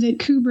clear that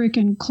Kubrick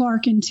and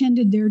Clark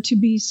intended there to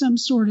be some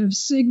sort of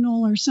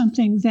signal or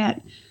something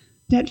that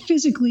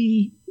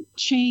physically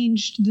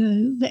changed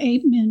the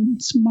ape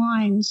men's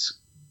minds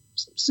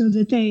so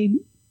that they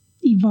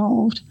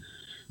evolved.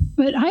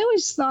 But I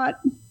always thought,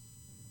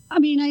 I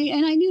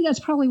knew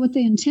that's probably what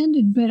they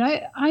intended, but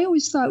I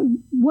always thought,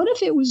 what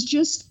if it was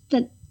just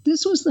that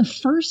this was the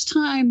first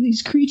time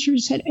these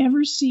creatures had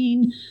ever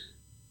seen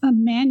a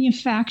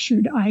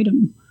manufactured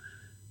item?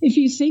 If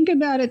you think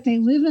about it, they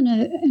live in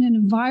an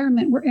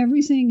environment where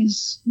everything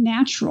is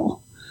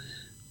natural.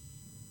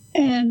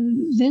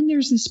 And then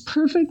there's this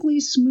perfectly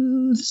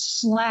smooth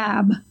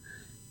slab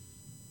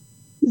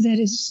that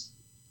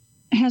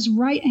has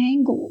right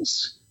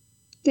angles.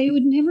 They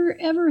would never,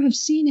 ever have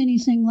seen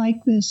anything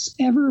like this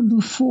ever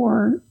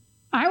before.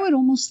 I would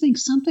almost think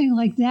something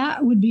like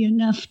that would be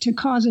enough to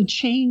cause a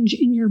change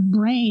in your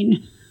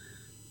brain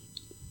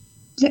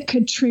that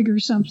could trigger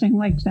something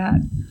like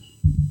that.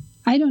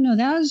 I don't know.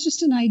 That was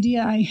just an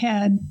idea I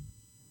had,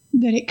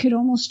 that it could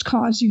almost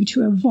cause you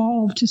to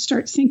evolve, to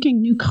start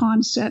thinking new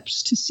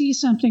concepts, to see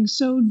something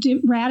so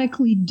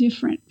radically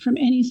different from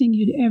anything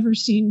you'd ever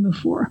seen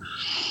before.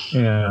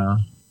 Yeah.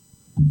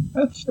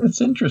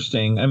 That's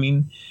interesting. I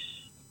mean,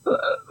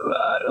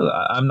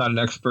 I'm not an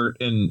expert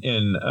in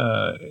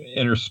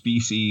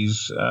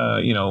interspecies,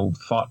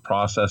 thought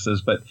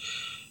processes, but,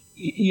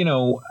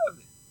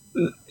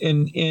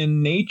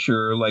 in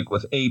nature, like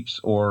with apes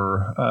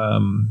or,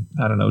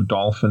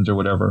 dolphins or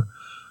whatever,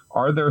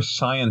 are there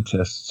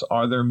scientists?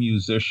 Are there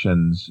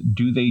musicians?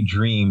 Do they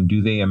dream?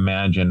 Do they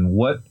imagine?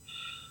 What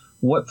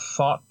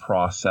thought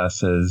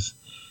processes?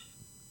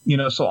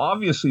 So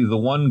obviously the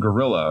one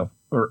gorilla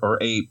or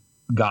ape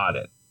got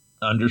it,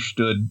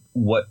 understood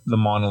what the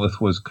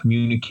monolith was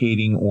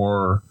communicating,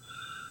 or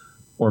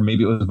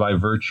maybe it was by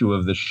virtue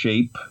of the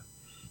shape,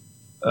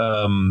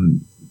 the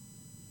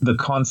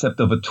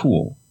concept of a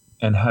tool,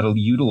 and how to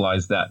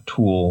utilize that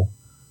tool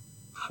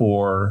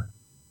for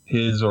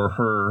his or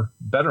her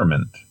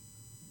betterment,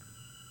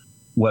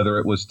 whether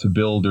it was to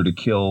build or to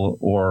kill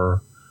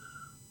or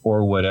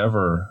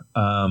whatever.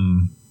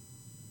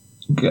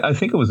 I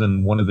think it was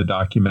in one of the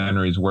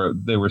documentaries where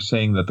they were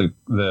saying that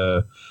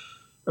the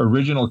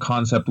original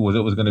concept was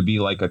it was going to be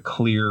like a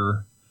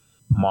clear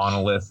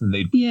monolith, and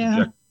they'd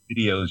project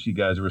videos you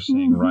guys were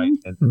saying, right?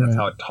 And that's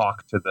how it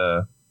talked to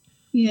the...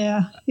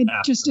 Yeah, it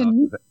just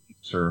didn't...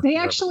 They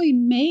actually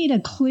made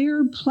a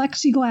clear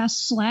plexiglass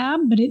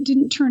slab, but it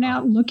didn't turn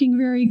out looking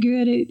very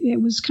good.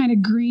 It was kind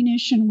of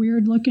greenish and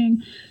weird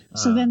looking.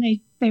 So then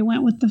they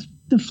went with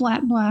the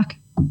flat black.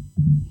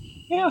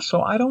 Yeah,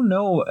 so I don't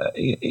know.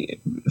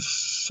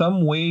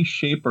 Some way,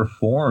 shape, or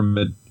form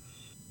it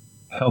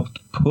helped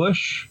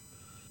push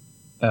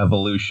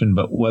evolution,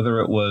 but whether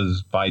it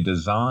was by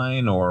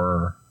design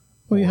or...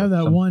 Well, you have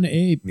that one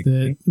ape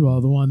the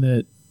one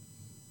that,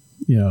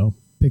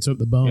 picks up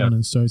the bone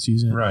and starts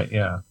using it. Right,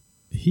 yeah.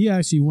 He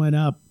actually went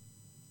up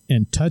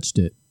and touched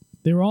it.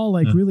 They were all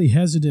really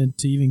hesitant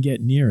to even get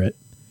near it.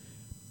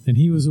 And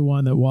he was the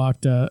one that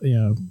walked,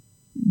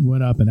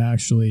 went up and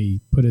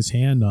actually put his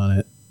hand on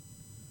it.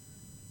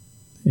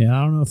 Yeah,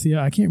 I don't know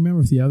I can't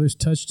remember if the others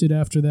touched it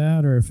after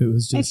that or if it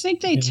was just... I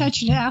think they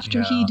touched it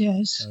after he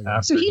does.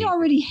 Okay. So he'd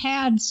already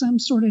had some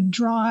sort of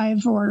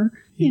drive or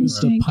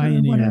instinct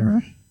or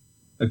whatever.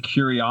 A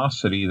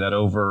curiosity that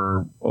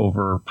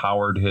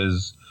overpowered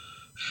his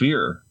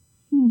fear.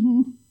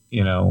 Mm-hmm.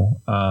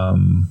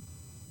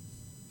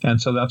 And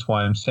so that's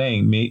why I'm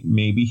saying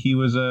maybe he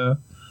was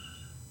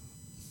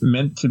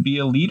meant to be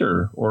a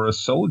leader or a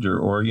soldier,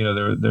 or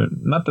there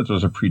not that there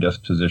was a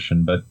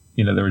predisposition, but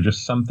there was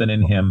just something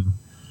in him.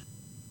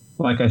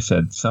 Like I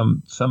said,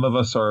 some of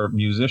us are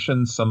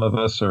musicians, some of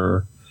us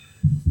are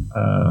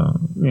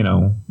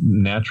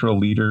natural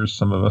leaders,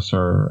 some of us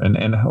are,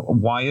 and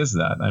why is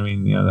that? I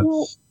mean,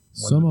 that's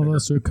some of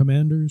us are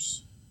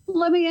commanders.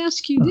 Let me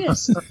ask you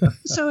this.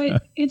 So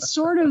it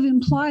sort of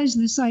implies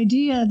this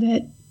idea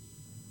that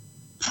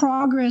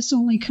progress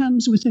only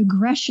comes with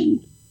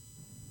aggression.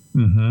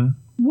 Mm-hmm.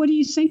 What do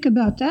you think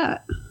about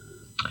that?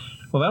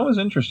 Well, that was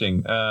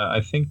interesting.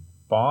 I think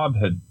Bob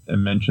had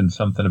mentioned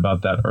something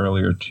about that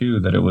earlier,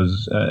 too, that it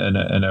was an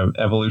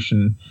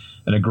evolution,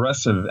 an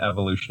aggressive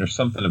evolution or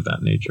something of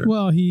that nature.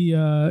 Well, he,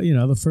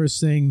 the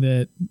first thing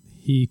that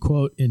he,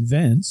 quote,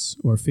 invents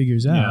or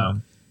figures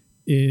out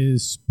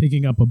is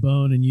picking up a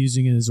bone and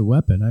using it as a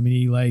weapon. I mean,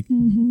 he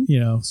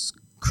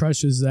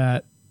crushes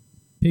that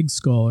pig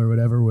skull or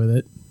whatever with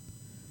it.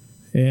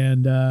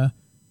 And,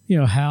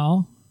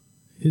 Hal,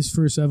 his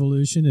first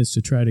evolution is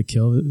to try to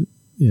kill,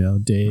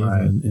 Dave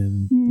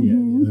and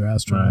the other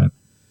astronaut.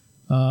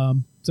 Right.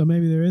 So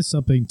maybe there is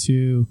something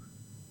to,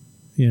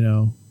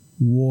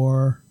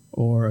 war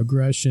or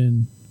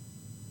aggression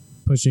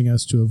pushing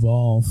us to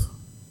evolve.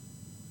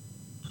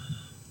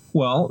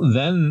 Well,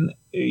 then,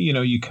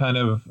 you kind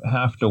of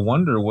have to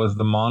wonder, was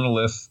the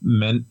monolith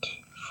meant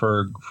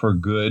for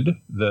good,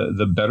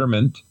 the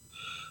betterment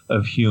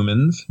of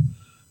humans,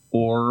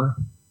 or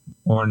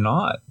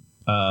not?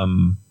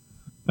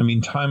 I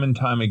mean, time and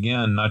time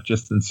again, not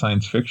just in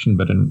science fiction,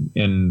 but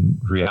in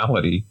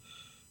reality,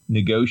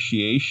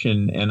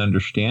 negotiation and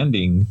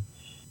understanding,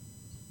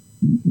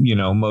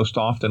 most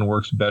often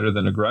works better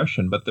than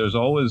aggression. But there's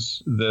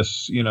always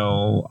this,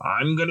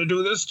 I'm going to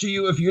do this to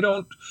you if you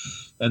don't.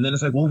 And then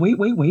it's like, well, wait.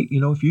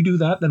 If you do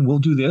that, then we'll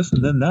do this.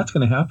 And then that's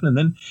going to happen. And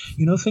then,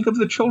 think of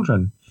the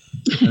children.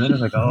 And then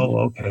it's like, oh,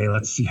 okay,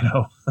 let's,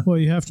 Well,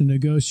 you have to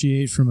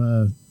negotiate from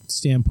a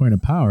standpoint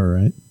of power,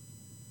 right?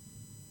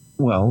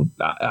 Well,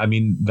 I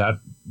mean,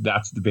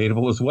 that's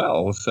debatable as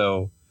well.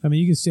 So, I mean,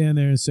 you can stand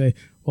there and say,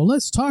 well,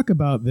 let's talk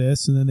about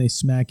this. And then they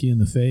smack you in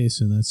the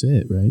face and that's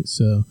it, right?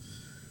 So,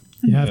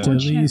 You have to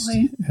at least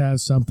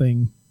have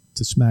something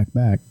to smack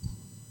back,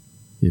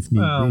 if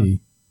need be.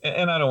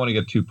 And I don't want to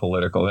get too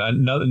political.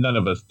 None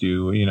of us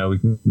do. You know, we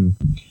can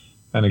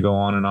kind of go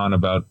on and on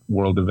about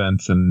world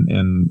events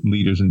and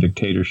leaders and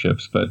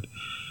dictatorships, but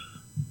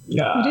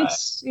yeah, but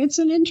it's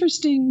an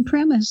interesting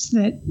premise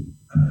that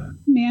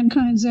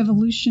mankind's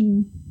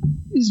evolution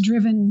is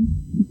driven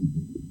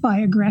by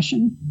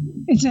aggression.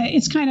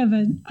 It's kind of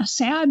a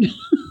sad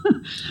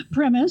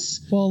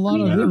premise. Well, a lot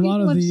of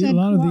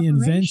the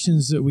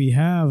inventions that we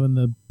have and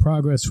the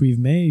progress we've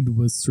made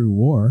was through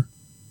war.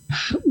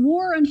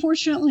 War,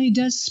 unfortunately,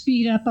 does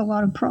speed up a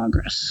lot of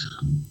progress.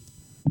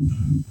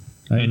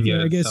 I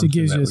guess it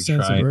gives you a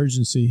sense of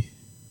urgency.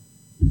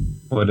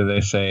 What do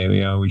they say?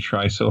 You know, we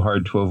try so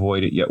hard to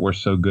avoid it, yet we're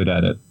so good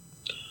at it.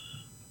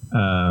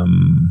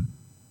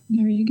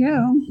 There you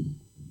go.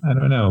 I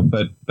don't know,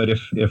 but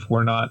if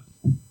we're not,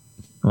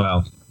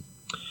 well,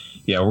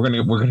 yeah, we're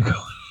gonna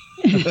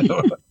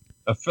go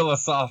a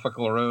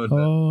philosophical road.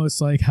 Oh,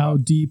 it's like, how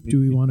deep do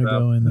we want to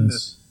go in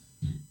this?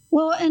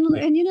 Well,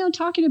 and you know,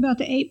 talking about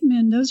the ape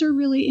men, those are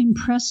really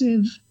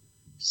impressive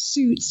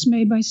suits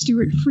made by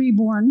Stuart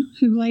Freeborn,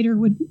 who later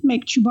would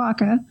make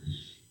Chewbacca.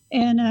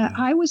 And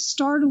I was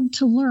startled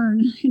to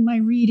learn in my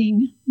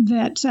reading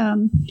that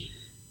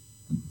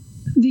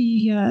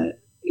the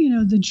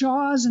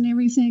jaws and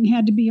everything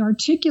had to be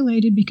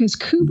articulated because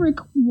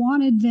Kubrick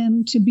wanted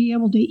them to be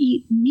able to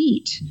eat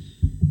meat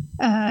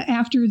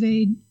after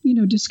they,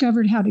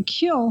 discovered how to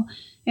kill.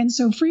 And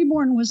so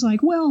Freeborn was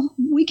like, well,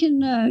 we can,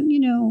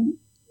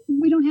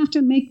 we don't have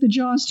to make the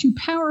jaws too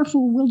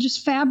powerful. We'll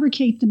just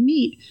fabricate the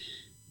meat.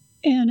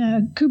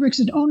 And Kubrick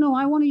said, oh, no,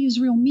 I want to use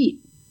real meat.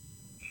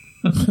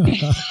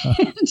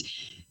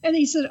 and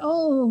he said,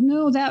 oh,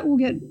 no, that will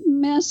get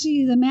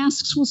messy. The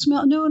masks will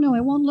smell. No,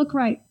 it won't look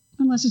right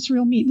unless it's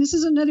real meat. This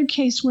is another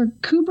case where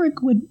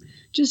Kubrick would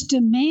just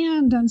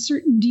demand on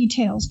certain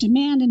details,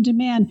 demand.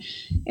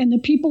 And the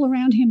people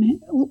around him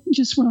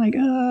just were like,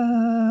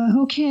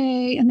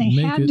 okay. And they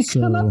had to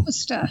come up with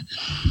stuff.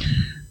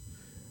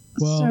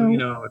 Well,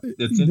 so,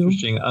 it's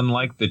interesting.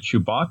 Unlike the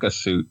Chewbacca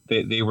suit,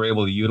 they were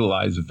able to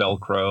utilize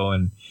Velcro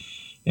and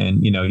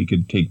you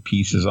could take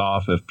pieces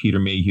off if Peter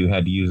Mayhew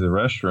had to use the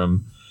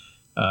restroom.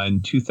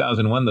 In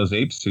 2001, those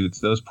ape suits,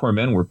 those poor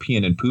men were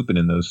peeing and pooping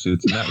in those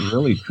suits, and that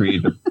really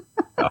created.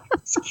 I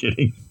was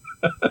kidding.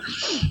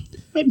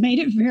 It made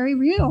it very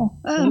real.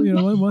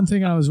 One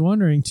thing I was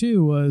wondering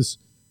too was,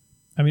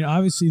 I mean,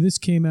 obviously this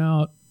came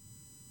out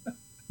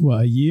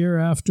a year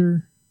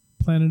after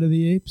Planet of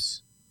the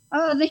Apes.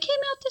 They came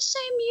out the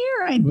same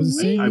year, I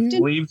believe. I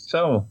believe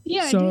so.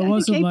 Yeah, so it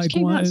wasn't like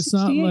one. It's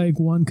not like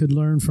one could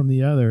learn from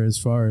the other as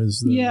far as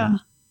the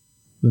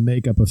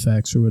makeup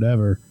effects or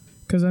whatever.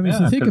 Because I mean,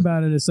 if you think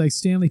about it, it's like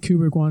Stanley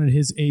Kubrick wanted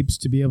his apes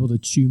to be able to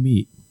chew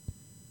meat.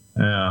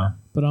 Yeah.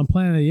 But on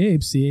Planet of the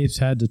apes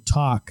had to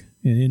talk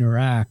and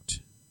interact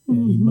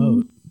and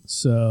emote.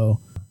 So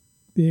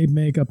the ape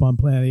makeup on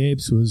Planet of the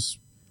Apes was,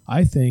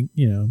 I think,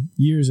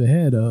 years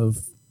ahead of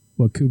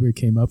what Kubrick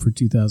came up for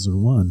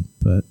 2001.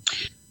 But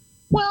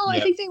I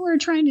think they were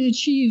trying to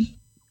achieve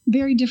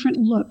very different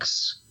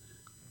looks.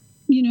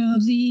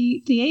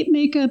 The ape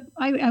makeup,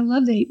 I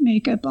love the ape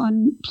makeup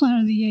on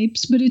Planet of the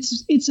Apes, but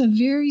it's a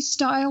very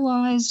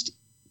stylized,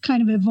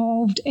 kind of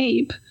evolved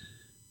ape,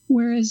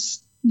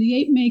 whereas the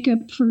ape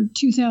makeup for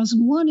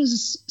 2001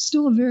 is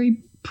still a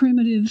very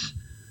primitive,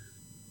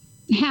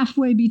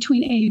 halfway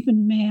between ape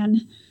and man.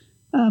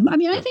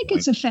 I think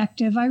it's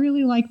effective. I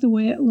really like the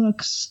way it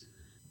looks.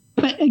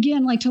 But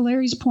again, like to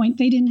Larry's point,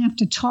 they didn't have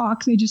to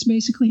talk. They just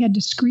basically had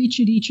to screech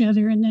at each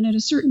other. And then at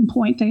a certain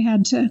point, they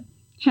had to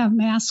have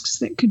masks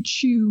that could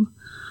chew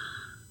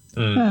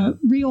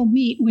real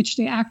meat, which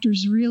the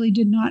actors really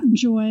did not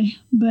enjoy.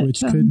 But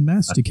which could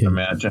masticate.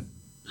 Imagine.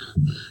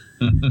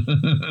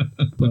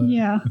 But,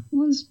 yeah, it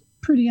was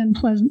pretty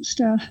unpleasant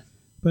stuff.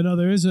 But no,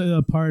 there is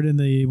a part in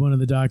one of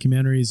the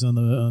documentaries on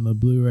the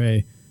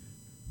Blu-ray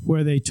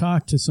where they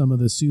talk to some of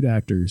the suit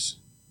actors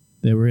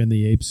that were in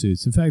the ape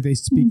suits. In fact, they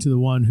speak to the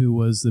one who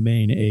was the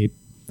main ape.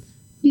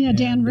 Yeah,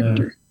 Dan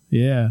Richter.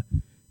 And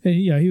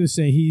he was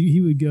saying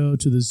he would go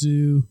to the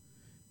zoo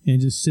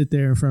and just sit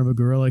there in front of a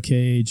gorilla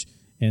cage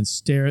and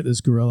stare at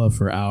this gorilla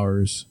for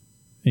hours.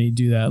 And he'd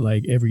do that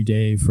like every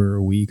day for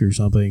a week or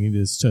something,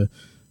 just to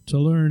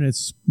learn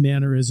its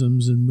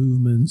mannerisms and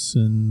movements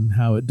and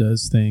how it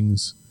does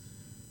things.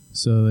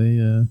 So they,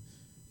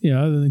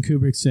 other than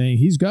Kubrick saying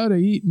he's got to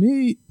eat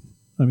meat,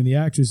 I mean, the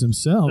actors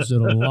themselves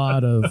did a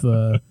lot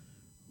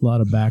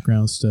of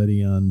background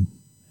study on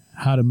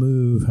how to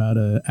move, how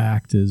to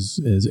act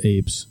as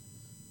apes.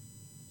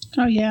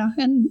 Oh yeah,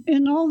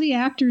 and all the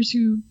actors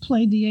who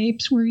played the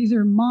apes were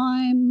either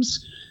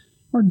mimes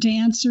or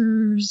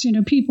dancers,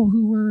 people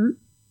who were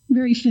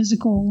very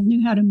physical,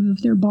 knew how to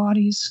move their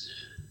bodies.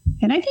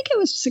 And I think it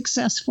was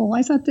successful.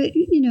 I thought that,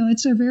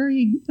 it's a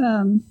very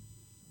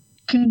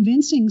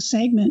convincing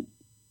segment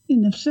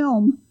in the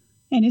film.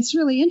 And it's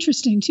really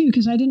interesting, too,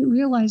 because I didn't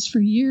realize for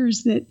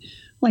years that,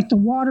 like, the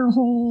water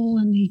hole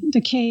and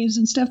the caves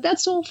and stuff,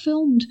 that's all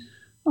filmed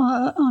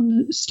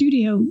on the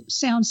studio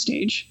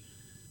soundstage.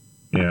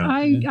 Yeah.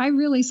 I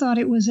really thought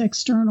it was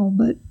external,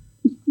 but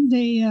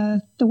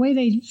the way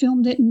they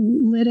filmed it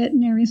and lit it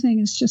and everything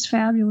is just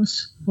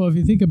fabulous. Well, if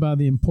you think about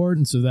the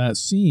importance of that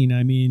scene,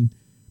 I mean,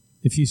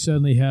 if you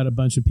suddenly had a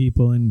bunch of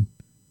people in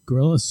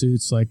gorilla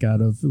suits, like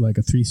out of like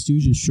a Three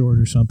Stooges short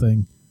or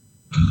something,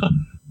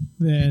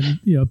 then,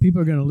 you know,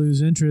 people are going to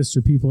lose interest,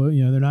 or people,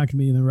 you know, they're not going to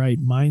be in the right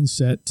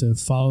mindset to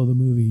follow the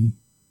movie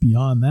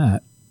beyond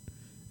that.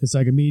 It's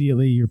like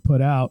immediately you're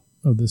put out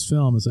of this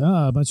film. It's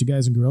like, a bunch of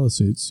guys in gorilla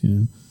suits, you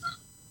know.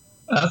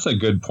 That's a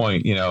good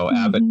point. You know,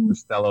 Abbott and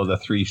Costello, the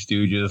Three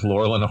Stooges,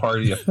 Laurel and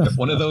Hardy. If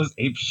one of those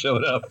apes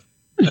showed up.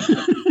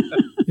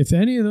 If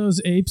any of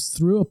those apes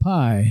threw a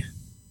pie,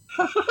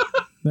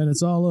 then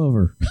it's all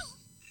over.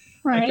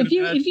 Right. If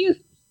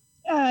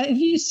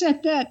you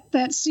set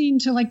that scene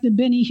to like the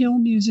Benny Hill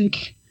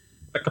music.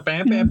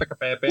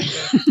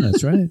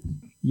 That's right.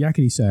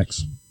 Yakety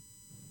sax.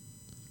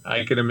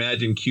 I can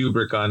imagine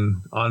Kubrick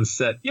on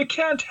set. You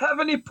can't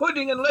have any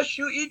pudding unless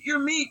you eat your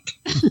meat.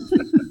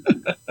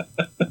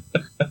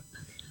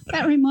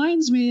 That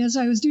reminds me, as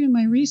I was doing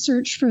my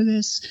research for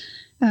this,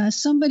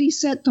 somebody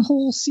set the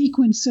whole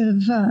sequence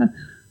of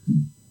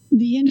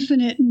the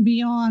Infinite and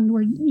Beyond,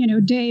 where, you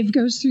know, Dave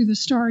goes through the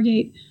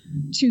Stargate,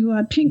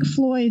 to Pink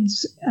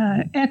Floyd's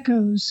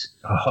Echoes.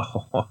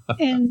 Oh.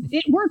 And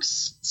it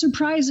works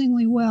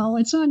surprisingly well.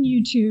 It's on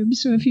YouTube,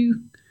 so if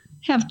you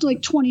have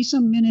like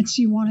 20-some minutes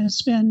you want to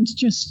spend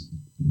just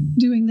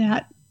doing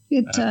that,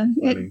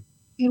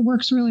 it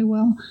works really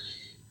well.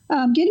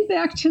 Getting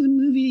back to the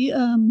movie,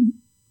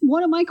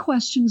 one of my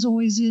questions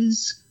always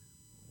is,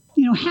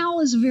 you know, Hal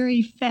is a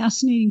very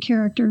fascinating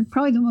character,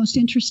 probably the most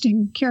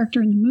interesting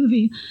character in the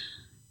movie.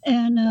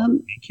 And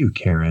thank you,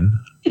 Karen.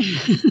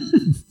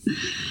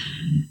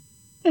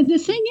 And the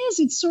thing is,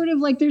 it's sort of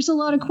like there's a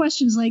lot of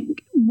questions, like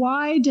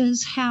why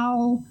does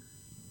Hal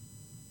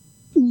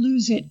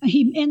lose it?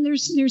 And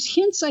there's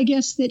hints, I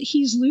guess, that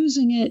he's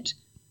losing it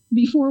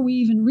before we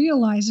even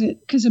realize it,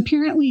 because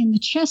apparently in the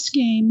chess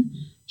game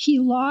he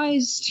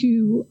lies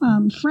to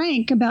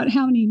Frank about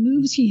how many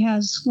moves he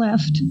has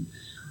left.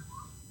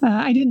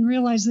 I didn't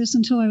realize this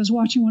until I was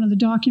watching one of the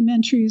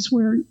documentaries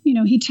where, you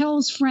know, he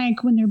tells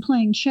Frank when they're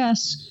playing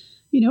chess,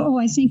 you know, oh,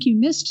 I think you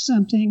missed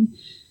something.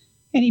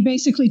 And he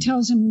basically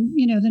tells him,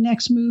 you know, the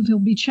next move he'll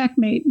be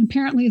checkmate. And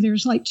apparently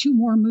there's like 2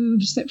 more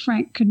moves that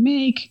Frank could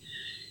make.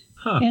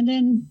 Huh. And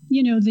then,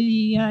 you know,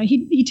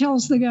 he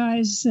tells the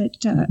guys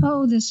that,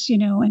 oh, this, you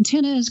know,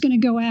 antenna is going to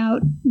go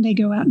out. And they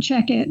go out and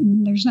check it,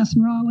 and there's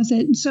nothing wrong with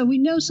it. And so we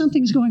know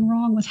something's going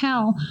wrong with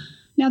Hal.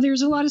 Now,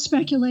 there's a lot of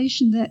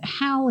speculation that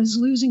Hal is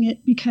losing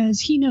it because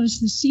he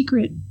knows the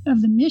secret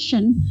of the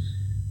mission,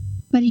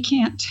 but he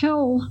can't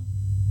tell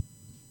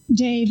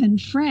Dave and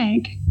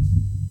Frank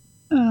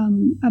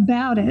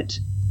about it.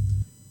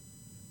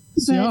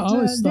 See,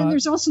 but then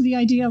there's also the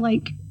idea,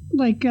 like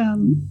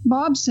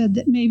Bob said,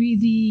 that maybe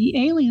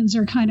the aliens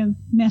are kind of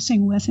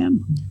messing with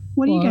him.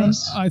 What do you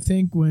guys? I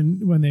think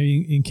when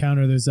they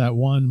encounter, there's that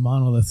one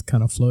monolith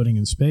kind of floating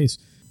in space,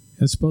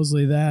 and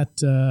supposedly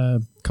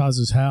that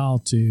causes Hal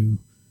to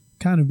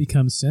kind of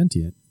become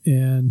sentient,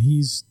 and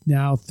he's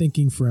now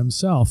thinking for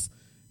himself,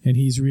 and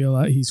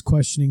he's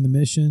questioning the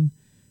mission,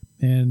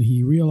 and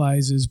he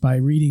realizes by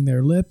reading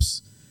their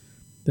lips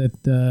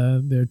that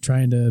they're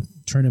trying to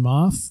turn him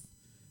off.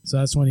 So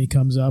that's when he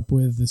comes up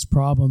with this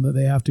problem that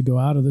they have to go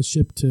out of the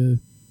ship to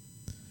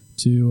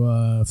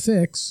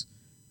fix,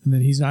 and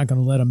then he's not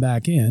going to let him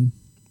back in.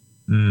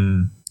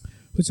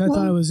 Which I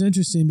thought was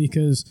interesting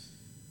because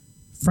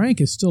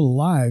Frank is still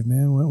alive,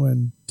 man.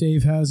 When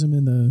Dave has him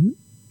in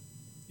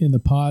the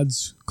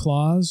pod's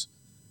claws.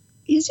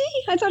 Is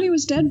he? I thought he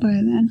was dead by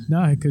then.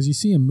 No, because you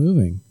see him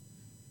moving,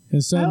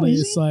 and suddenly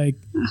it's like,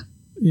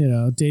 you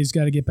know, Dave's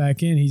got to get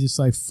back in. He just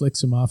like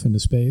flicks him off into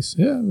space.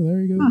 Yeah, well,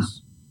 there he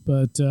goes.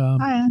 But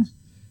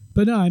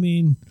no, I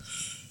mean,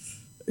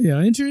 you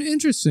know,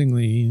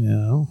 interestingly, you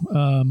know,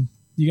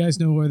 you guys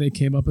know where they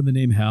came up with the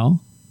name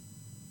Hal?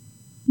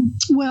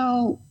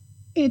 Well,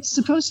 it's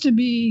supposed to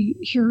be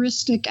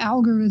heuristic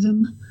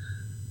algorithm.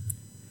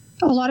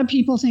 A lot of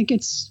people think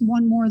it's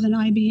one more than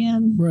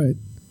IBM. Right.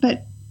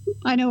 But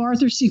I know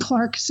Arthur C.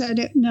 Clarke said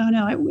it. No,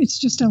 it's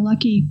just a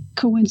lucky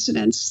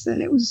coincidence that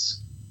it was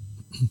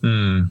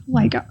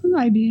like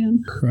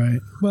IBM. Right.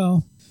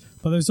 Well,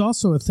 but there's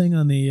also a thing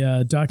on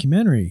the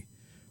documentary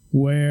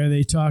where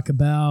they talk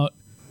about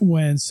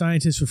when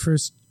scientists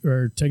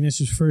were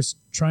technicians were first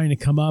trying to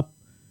come up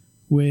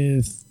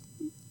with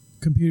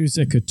computers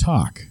that could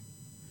talk.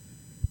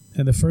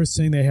 And the first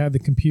thing they had the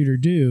computer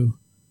do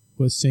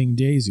was sing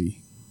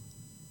Daisy.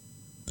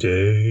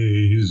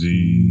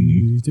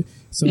 Daisy.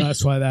 So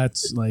that's why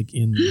that's like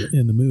in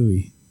the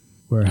movie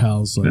where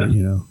Hal's like,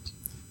 you know.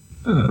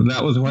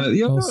 That was one of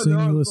the... I'll sing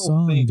you a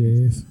song, things.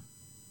 Dave.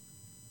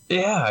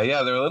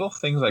 Yeah, there are little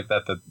things like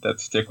that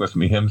stick with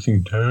me. Him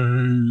singing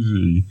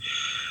Daisy.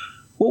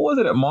 What was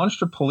it at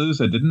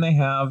Monsterpalooza? Didn't they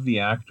have the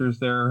actors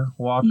there,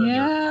 Walker?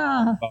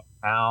 Yeah.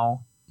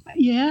 Hal?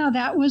 Yeah,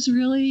 that was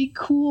really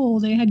cool.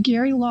 They had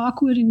Gary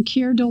Lockwood and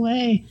Keir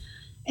Dullea.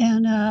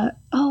 And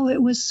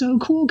it was so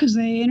cool because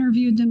they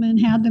interviewed them and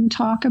had them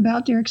talk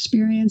about their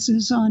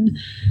experiences on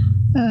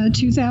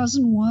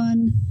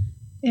 2001.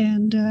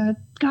 And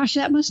gosh,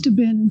 that must have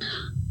been,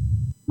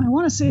 I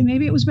want to say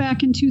maybe it was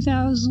back in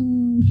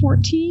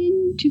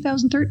 2014,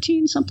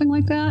 2013, something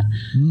like that.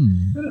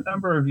 Been a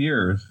number of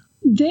years.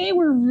 They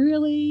were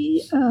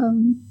really,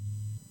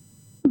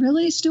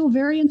 really still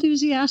very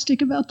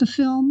enthusiastic about the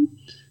film.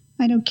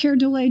 I know Keir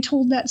Dullea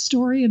told that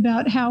story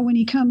about how when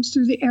he comes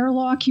through the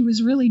airlock, he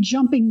was really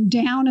jumping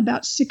down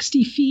about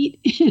 60 feet.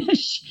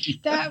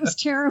 That was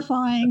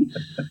terrifying.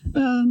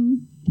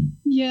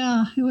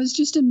 Yeah, it was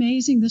just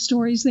amazing, the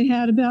stories they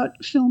had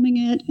about filming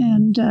it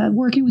and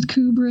working with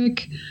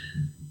Kubrick.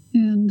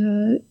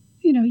 And,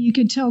 you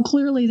could tell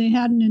clearly they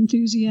had an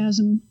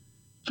enthusiasm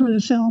for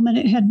the film, and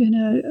it had been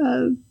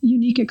a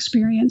unique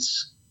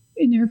experience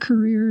in their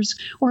careers.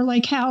 Or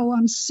like how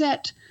on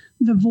set,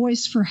 the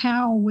voice for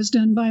Hal was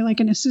done by like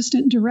an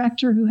assistant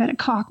director who had a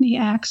Cockney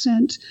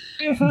accent.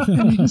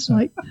 And he was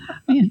like,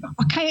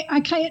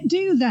 I can't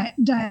do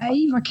that,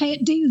 Dave. I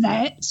can't do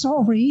that.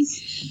 Sorry.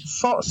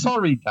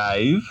 Sorry,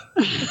 Dave.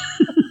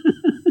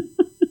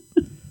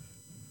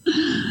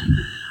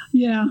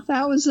 Yeah,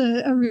 that was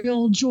a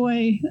real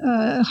joy,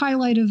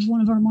 highlight of one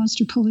of our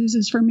Monster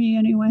Paloozas for me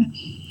anyway.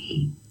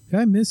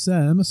 I miss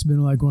that. That must have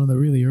been like one of the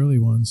really early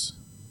ones.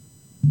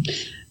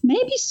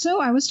 Maybe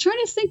so. I was trying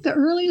to think the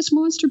earliest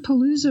Monster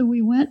Palooza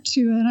we went to,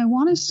 and I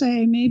want to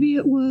say maybe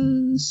it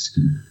was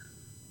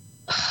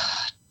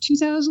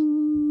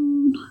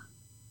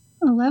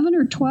 2011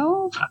 or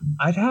 12.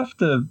 I'd have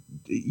to,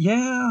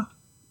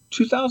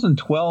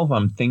 2012,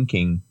 I'm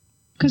thinking.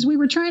 Because we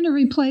were trying to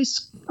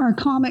replace our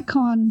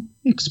Comic-Con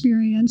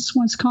experience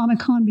once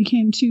Comic-Con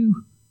became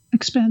too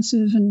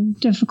expensive and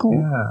difficult.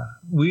 Yeah,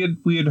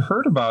 we had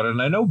heard about it,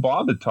 and I know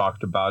Bob had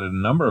talked about it a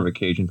number of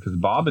occasions because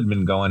Bob had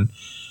been going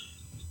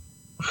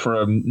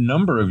for a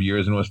number of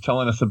years and was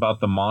telling us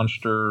about the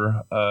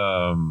Monster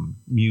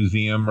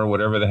Museum or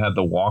whatever. They had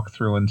the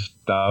walkthrough and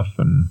stuff.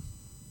 And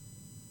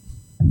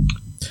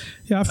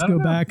yeah, I have to go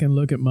back and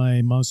look at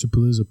my Monster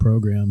Palooza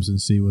programs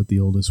and see what the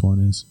oldest one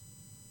is.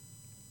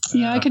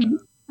 Yeah, I can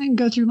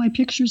go through my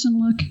pictures and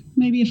look.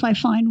 Maybe if I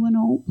find one,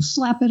 I'll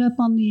slap it up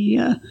on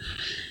the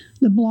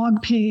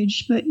blog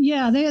page. But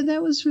yeah,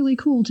 that was really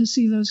cool to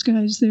see those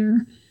guys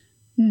there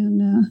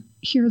and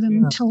hear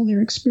them tell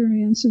their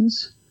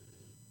experiences.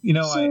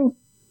 Real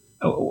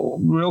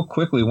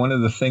quickly, one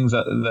of the things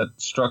that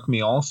struck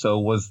me also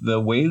was the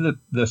way that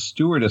the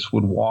stewardess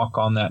would walk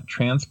on that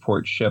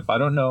transport ship. I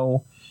don't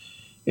know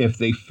if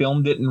they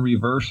filmed it in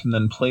reverse and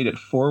then played it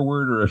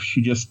forward, or if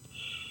she just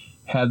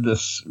had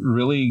this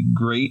really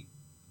great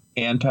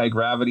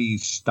anti-gravity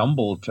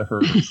stumble to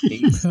her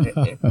face.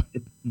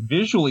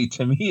 Visually,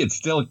 to me, it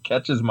still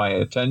catches my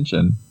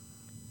attention.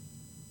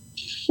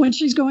 When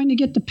she's going to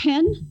get the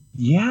pen?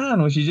 Yeah,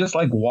 and when she just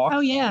like walks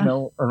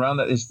around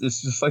that, it's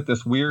just like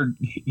this weird,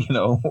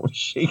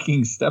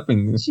 shaking,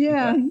 stepping.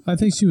 Yeah. I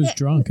think she was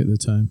drunk at the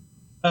time.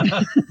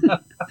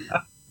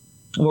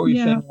 What were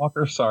you saying,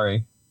 Walker?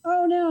 Sorry.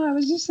 Oh, no, I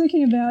was just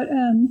thinking about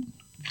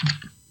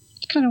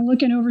kind of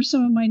looking over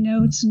some of my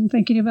notes and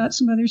thinking about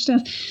some other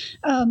stuff.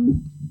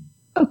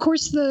 Of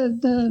course,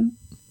 the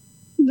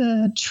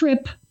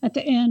trip at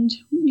the end,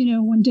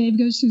 when Dave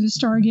goes through the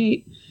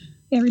Stargate,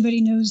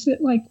 everybody knows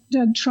that like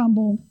Doug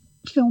Trumbull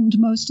filmed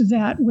most of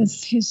that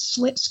with his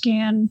slit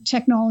scan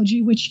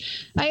technology,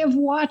 which I have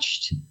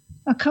watched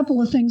a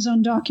couple of things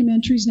on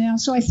documentaries now.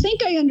 So I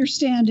think I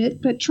understand it,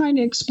 but trying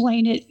to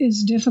explain it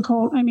is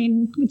difficult. I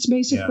mean, it's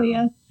basically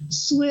a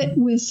slit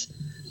with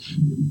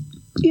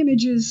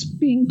images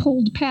being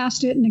pulled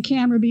past it and the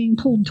camera being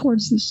pulled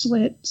towards the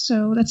slit.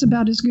 So that's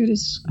about as good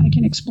as I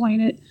can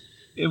explain it.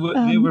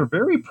 They were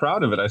very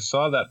proud of it. I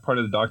saw that part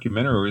of the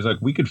documentary where he's like,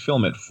 we could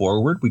film it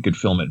forward, we could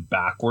film it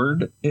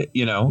backward,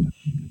 And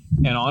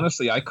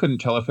honestly, I couldn't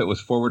tell if it was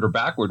forward or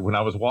backward when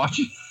I was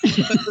watching.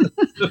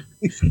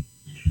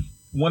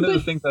 One of the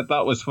things I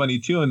thought was funny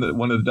too, in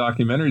one of the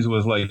documentaries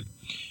was like,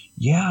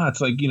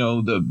 it's like,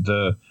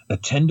 the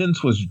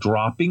attendance was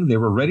dropping. They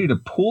were ready to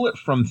pull it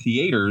from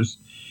theaters.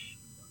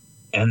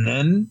 And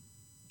then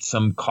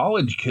some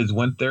college kids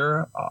went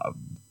there,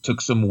 took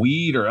some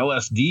weed or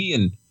LSD,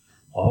 and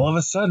all of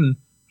a sudden,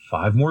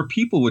 5 more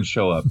people would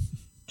show up.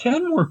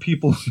 10 more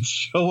people would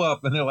show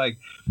up. And they're like,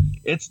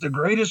 it's the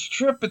greatest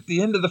trip at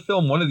the end of the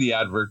film. One of the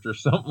adverts or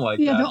something like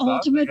that. Yeah, the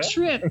ultimate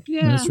trip.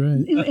 Yeah. That's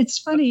right. It's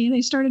funny.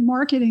 They started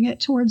marketing it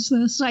towards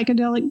the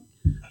psychedelic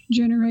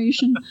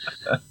generation.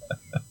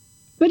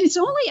 But it's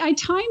only, I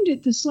timed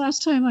it this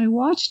last time I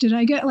watched it.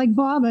 I got, like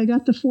Bob, I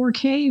got the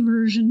 4K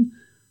version.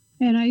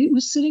 And I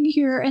was sitting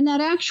here, and that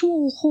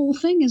actual whole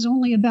thing is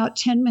only about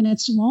 10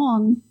 minutes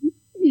long,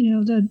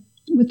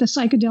 with the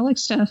psychedelic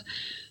stuff.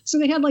 So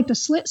they had like the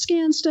slit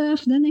scan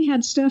stuff. Then they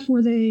had stuff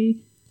where they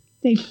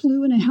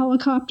flew in a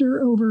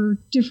helicopter over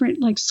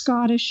different like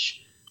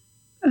Scottish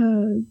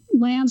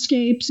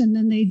landscapes. And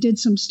then they did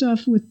some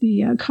stuff with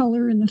the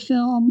color in the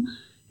film.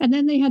 And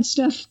then they had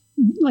stuff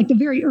like the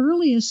very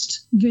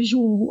earliest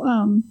visual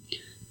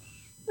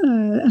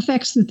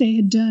effects that they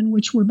had done,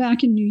 which were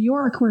back in New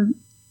York, where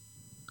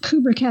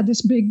Kubrick had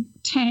this big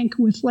tank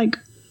with like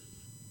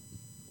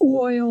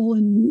oil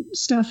and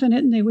stuff in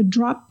it, and they would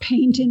drop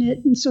paint in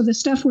it. And so the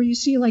stuff where you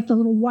see like the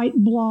little white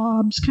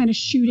blobs kind of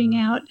shooting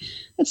out,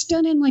 that's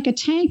done in like a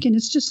tank, and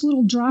it's just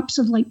little drops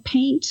of like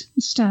paint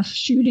and stuff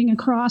shooting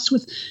across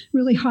with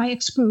really high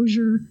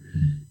exposure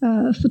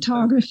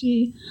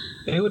photography.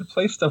 They would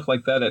play stuff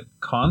like that at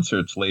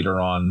concerts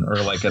later on, or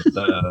like at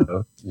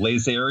the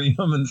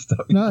Laserium and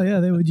stuff. No, yeah,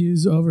 they would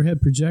use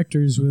overhead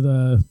projectors with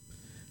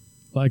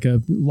like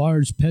a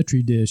large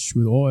Petri dish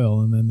with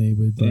oil, and then they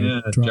would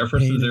drop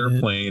Jefferson's paint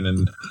airplane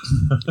and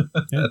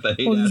at the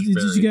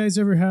did you guys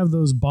ever have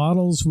those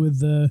bottles with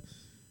the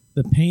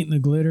paint and the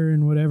glitter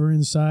and whatever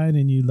inside,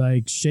 and you'd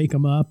like shake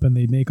them up and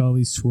they'd make all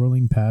these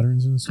swirling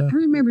patterns and stuff? I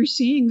remember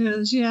seeing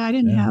those. Yeah, I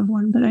didn't have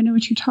one, but I know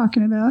what you're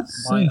talking about.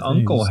 My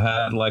uncle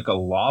had like a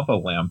lava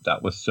lamp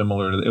that was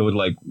similar to, it would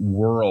like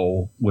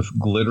whirl with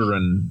glitter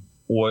and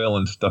oil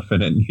and stuff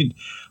in it. And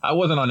I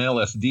wasn't on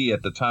LSD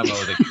at the time I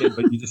was a kid,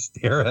 but you just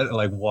stare at it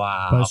like,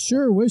 wow. I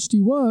sure wished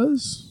he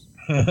was.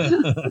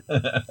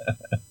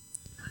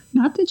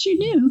 Not that you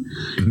knew.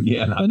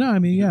 Yeah. But no, I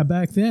mean, yeah,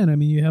 back then, I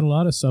mean, you had a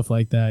lot of stuff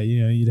like that.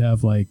 You know, you'd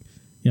have like,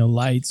 you know,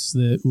 lights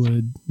that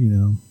would, you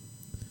know,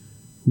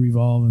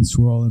 revolve and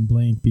swirl and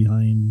blink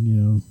behind, you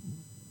know,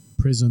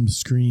 prism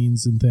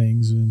screens and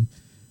things. And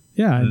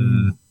yeah, I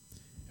mean,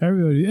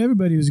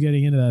 everybody was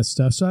getting into that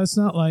stuff. So it's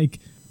not like,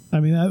 I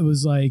mean, that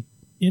was like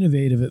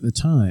innovative at the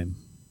time.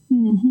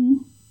 Mm-hmm.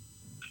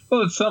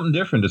 Well, it's something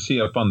different to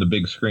see up on the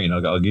big screen.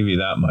 I'll give you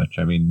that much.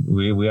 I mean,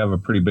 we have a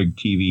pretty big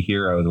TV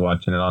here I was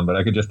watching it on, but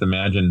I could just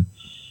imagine,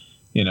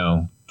 you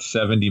know,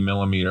 70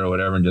 millimeter or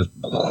whatever, and just.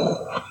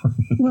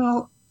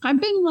 Well, I've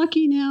been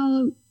lucky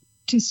now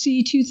to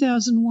see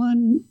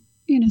 2001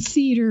 in a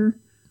theater.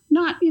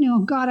 Not, you know,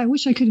 God, I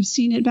wish I could have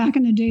seen it back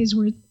in the days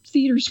where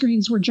theater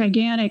screens were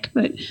gigantic,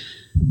 but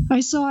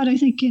I saw it, I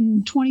think,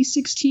 in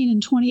 2016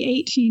 and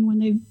 2018 when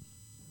they,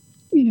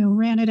 you know,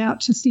 ran it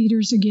out to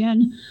theaters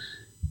again.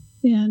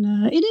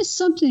 And it is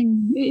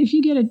something, if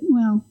you get it,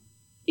 well,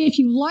 if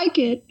you like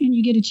it and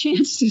you get a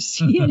chance to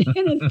see it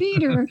in a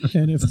theater.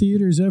 And if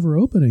theaters ever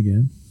open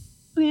again.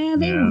 Yeah,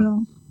 they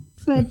will.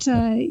 But,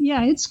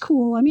 yeah, it's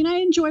cool. I mean, I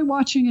enjoy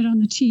watching it on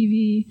the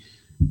TV,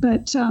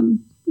 but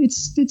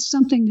it's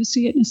something to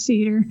see it in a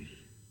theater.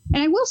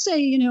 And I will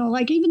say, you know,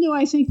 like, even though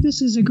I think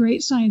this is a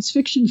great science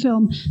fiction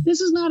film, this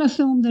is not a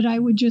film that I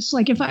would just,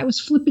 like, if I was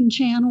flipping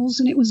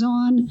channels and it was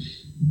on,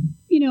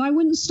 you know, I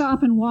wouldn't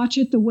stop and watch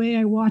it the way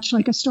I watch,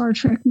 like, a Star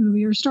Trek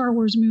movie or Star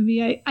Wars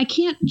movie. I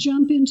can't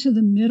jump into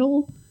the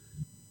middle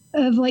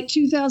of, like,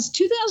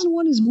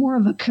 2001 is more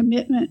of a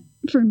commitment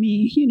for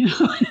me, you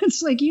know.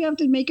 It's like you have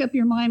to make up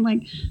your mind,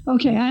 like,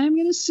 okay, I'm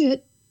going to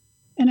sit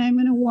and I'm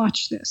going to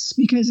watch this,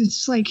 because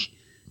it's like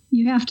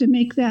you have to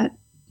make that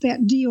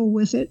deal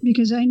with it,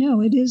 because I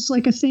know it is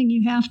like a thing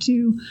you have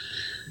to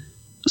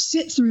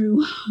sit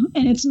through,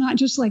 and it's not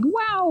just like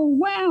wow,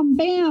 wham,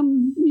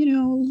 bam, you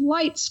know,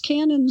 lights,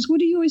 cannons. What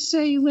do you always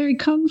say, Larry?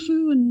 Kung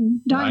fu and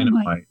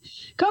dynamite.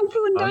 Kung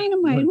fu and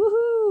dynamite.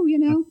 Woohoo! You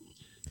know,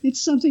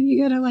 it's something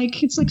you gotta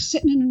like. It's like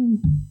sitting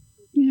in,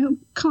 you know,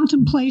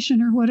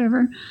 contemplation or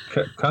whatever.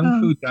 Kung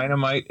fu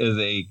dynamite is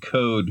a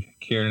code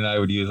Kieran and I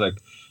would use. Like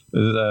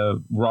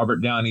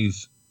Robert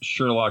Downey's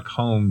Sherlock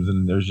Holmes,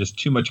 and there's just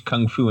too much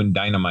kung fu and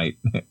dynamite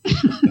in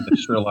the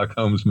Sherlock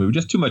Holmes movie.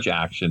 Just too much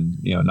action,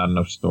 you know, not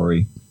enough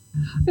story.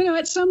 You know,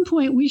 at some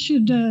point we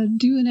should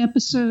do an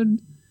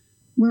episode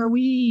where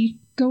we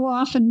go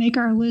off and make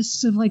our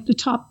lists of like the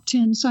top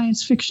 10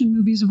 science fiction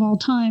movies of all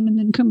time, and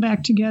then come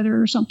back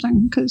together or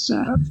something, because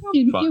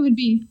it would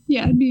be,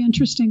 yeah, it'd be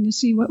interesting to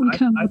see what we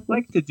come up with. I'd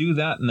like to do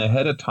that in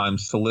ahead of time,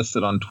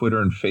 solicit on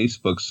Twitter and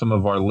Facebook some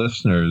of our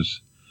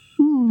listeners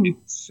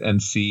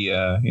and see,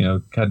 you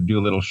know, kind of do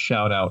a little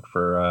shout out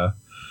for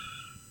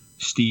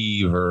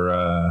Steve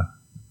or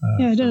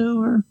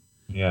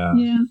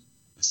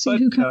see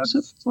who comes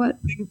up with what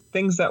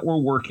things that we're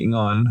working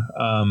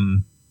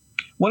on.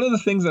 One of the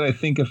things that I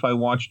think if I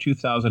watch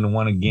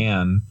 2001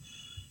 again,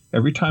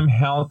 every time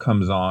Hal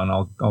comes on,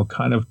 I'll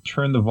kind of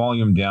turn the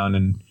volume down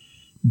and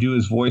do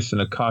his voice in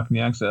a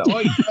Cockney accent.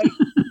 Oh,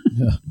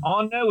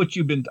 I know what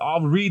you've been.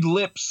 I'll read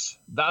lips.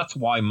 That's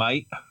why,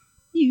 mate.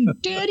 You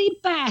dirty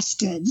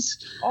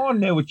bastards. I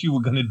know what you were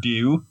going to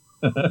do.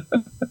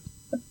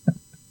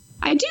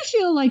 I do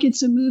feel like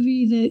it's a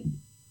movie that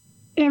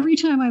every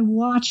time I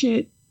watch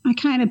it, I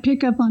kind of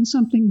pick up on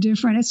something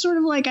different. It's sort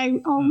of like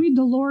I'll read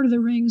The Lord of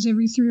the Rings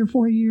every 3 or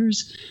 4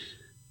 years,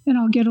 and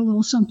I'll get a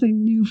little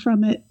something new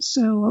from it.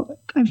 So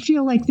I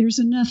feel like there's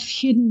enough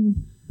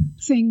hidden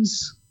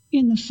things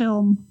in the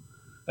film.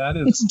 That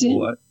is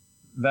cool.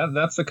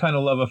 That's the kind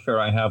of love affair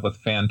I have with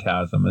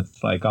Phantasm.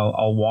 It's like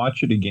I'll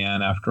watch it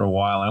again after a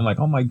while. I'm like,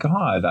 oh my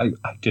God, I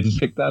didn't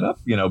pick that up,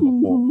 you know,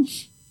 before.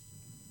 Mm-hmm.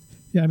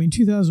 Yeah, I mean,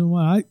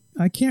 2001,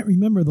 I can't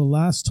remember the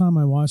last time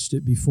I watched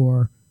it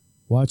before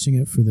watching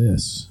it for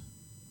this.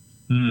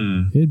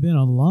 It had been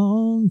a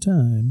long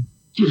time.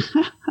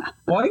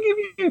 Well, I give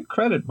you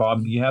credit,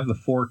 Bob. You have the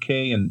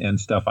 4K and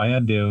stuff. I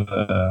had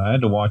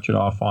to watch it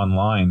off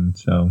online.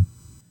 So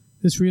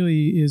this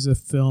really is a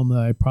film that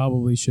I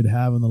probably should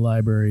have in the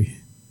library.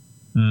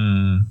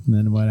 And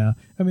then went out.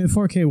 I mean, the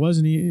 4K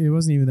wasn't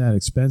even that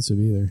expensive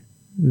either.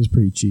 It was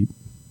pretty cheap.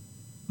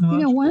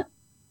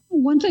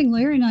 One thing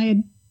Larry and I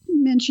had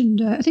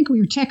mentioned, I think we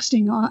were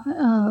texting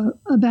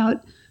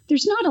about.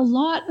 There's not a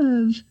lot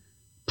of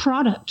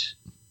product,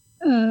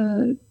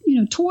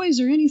 toys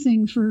or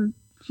anything for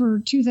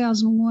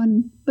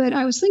 2001. But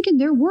I was thinking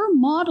there were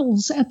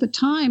models at the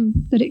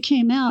time that it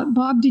came out.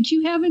 Bob, did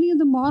you have any of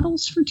the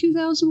models for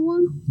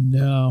 2001?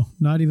 No,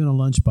 not even a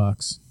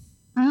lunchbox.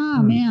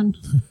 Ah, man.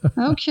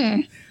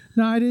 Okay.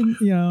 No, I didn't.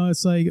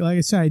 It's like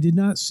I said, I did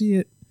not see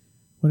it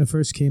when it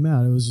first came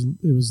out. It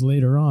was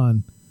later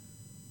on,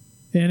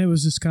 and it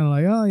was just kind of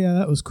like, oh yeah,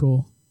 that was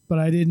cool. But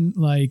I didn't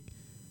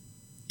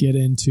get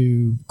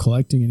into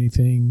collecting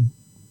anything,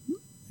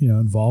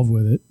 involved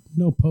with it.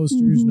 No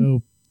posters,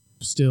 no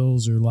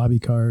stills or lobby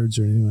cards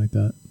or anything like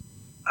that.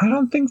 I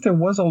don't think there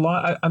was a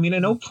lot. I mean, I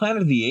know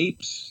Planet of the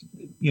Apes,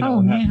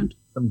 had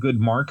some good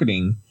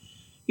marketing,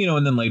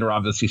 and then later,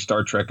 obviously,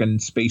 Star Trek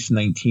and Space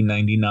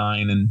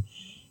 1999 and,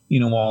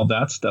 all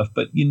that stuff.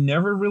 But you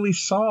never really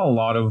saw a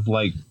lot of,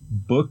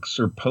 books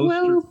or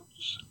posters. Well,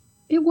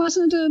 it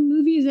wasn't a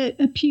movie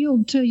that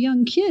appealed to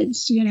young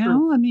kids,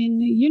 Sure. I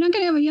mean, you're not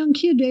going to have a young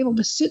kid be able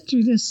to sit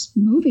through this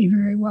movie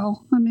very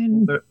well. I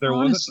mean, there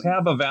was a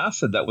tab of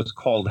acid that was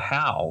called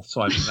Hal.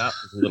 So, I mean, that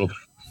was a little...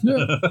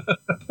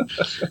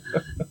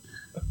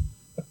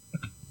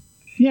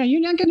 Yeah,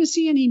 you're not going to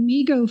see any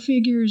Mego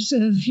figures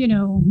of,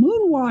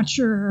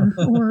 Moonwatcher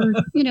or,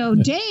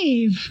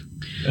 Dave.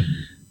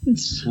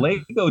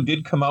 Lego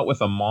did come out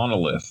with a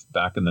monolith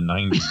back in the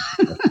 90s.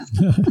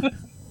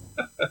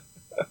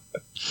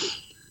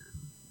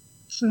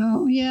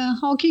 So, yeah,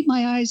 I'll keep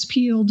my eyes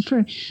peeled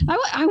for...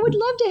 I would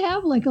love to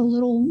have, a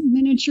little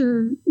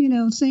miniature,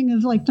 thing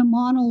of, the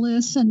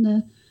monolith and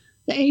the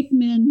ape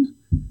men.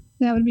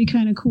 That would be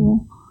kind of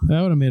cool.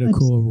 That would have made a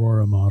cool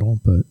Aurora model,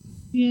 but...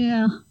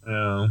 Yeah.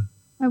 Yeah.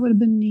 That would have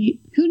been neat.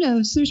 Who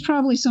knows? There's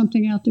probably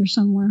something out there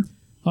somewhere.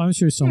 Oh, I'm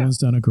sure someone's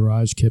done a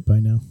garage kit by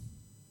now.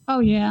 Oh,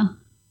 yeah.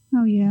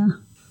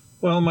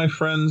 Well, my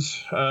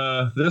friends,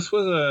 this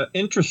was an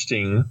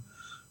interesting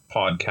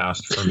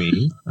podcast for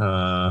me.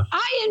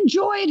 I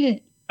enjoyed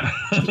it.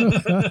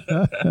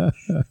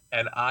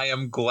 And I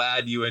am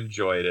glad you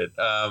enjoyed it.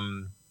 I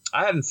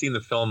hadn't seen the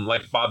film,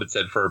 like Bob had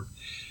said, for,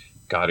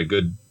 a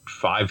good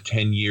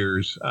 5-10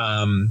 years.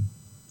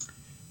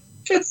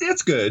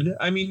 It's good.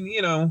 I mean,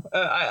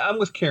 I'm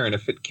with Karen.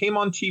 If it came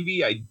on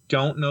TV, I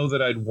don't know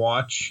that I'd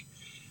watch,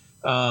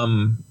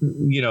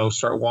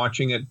 start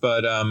watching it.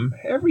 But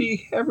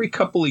every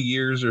couple of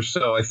years or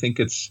so, I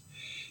think it's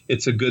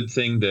a good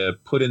thing to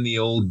put in the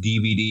old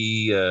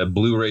DVD,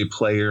 Blu-ray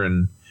player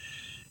and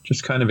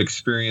just kind of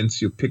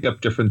experience. You pick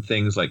up different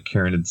things, like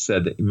Karen had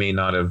said, that you may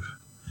not have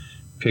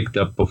picked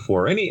up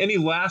before. Any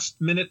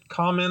last-minute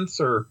comments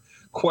or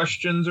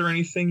questions or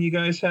anything you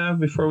guys have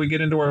before we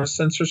get into our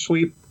censor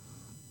sweep?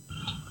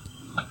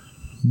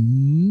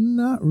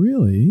 Not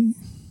really.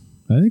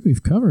 I think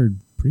we've covered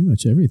pretty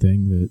much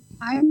everything that...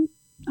 I'm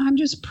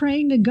just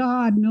praying to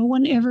God no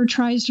one ever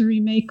tries to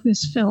remake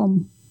this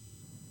film.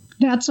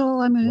 That's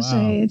all I'm going to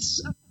say.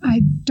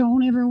 I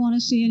don't ever want to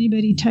see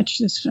anybody touch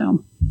this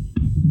film.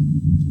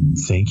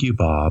 Thank you,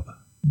 Bob.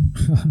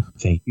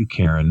 Thank you,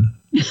 Karen.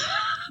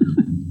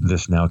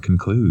 This now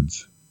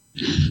concludes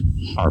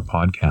our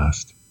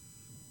podcast.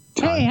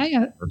 Hey,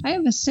 I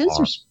have a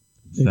censor...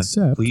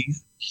 Except...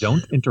 Please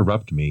don't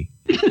interrupt me.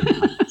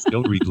 I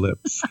still read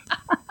lips.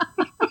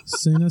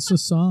 Sing us a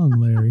song,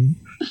 Larry.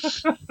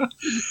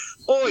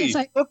 Oi,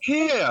 look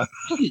here.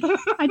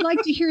 I'd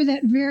like to hear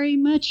that very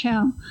much,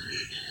 Hal.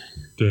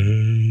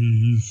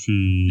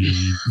 Daisy.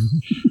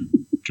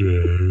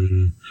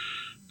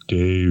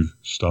 Dave,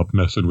 stop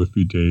messing with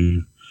me,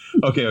 Dave.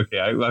 Okay.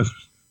 I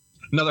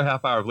another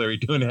half hour of Larry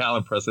doing Hal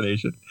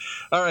impersonation.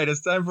 All right,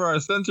 it's time for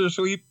our censor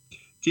sweep.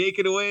 Take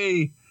it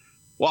away,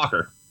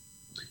 Walker.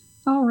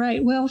 All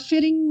right. Well,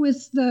 fitting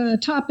with the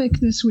topic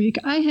this week,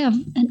 I have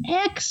an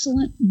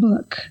excellent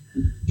book.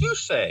 You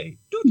say?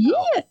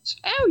 Yes.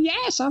 Oh,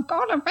 yes. I've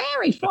got a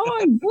very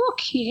fine book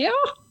here.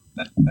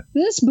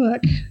 This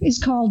book is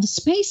called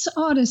Space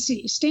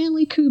Odyssey,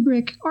 Stanley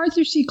Kubrick,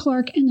 Arthur C.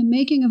 Clarke, and the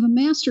Making of a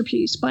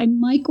Masterpiece by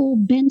Michael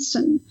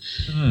Benson.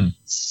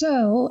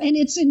 So, and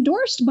it's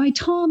endorsed by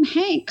Tom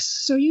Hanks,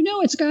 so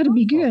it's got to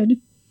be good.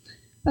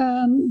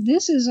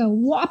 This is a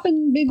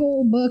whopping big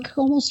old book,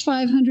 almost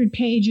 500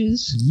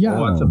 pages. Yeah,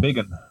 that's a big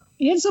one.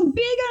 It's a big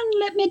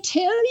one, let me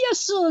tell you,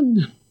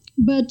 son.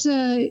 But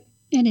and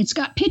it's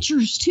got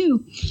pictures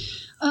too.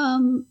 I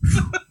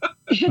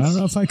don't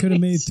know if I could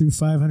have made through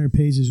 500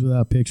 pages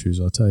without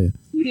pictures. I'll tell you.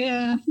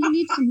 Yeah, you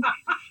need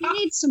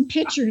some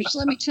pictures.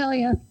 Let me tell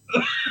you.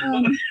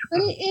 But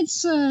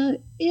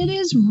it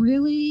is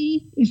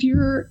really, if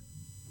you're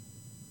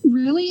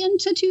really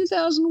into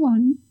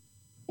 2001.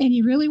 And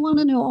you really want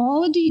to know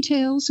all the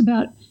details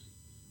about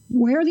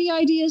where the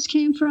ideas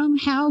came from,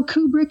 how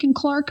Kubrick and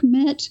Clark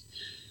met,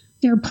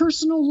 their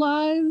personal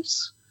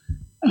lives,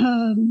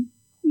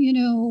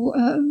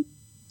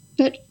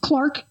 that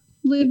Clark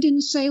lived in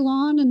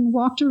Ceylon and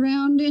walked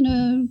around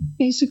in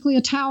basically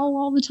a towel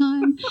all the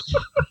time,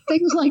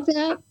 things like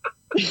that.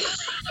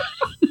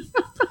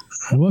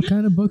 What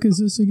kind of book is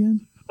this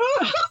again?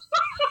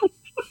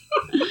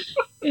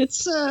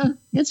 It's an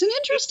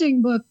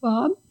interesting book,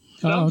 Bob.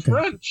 Sounds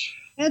French.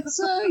 It's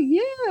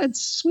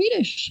it's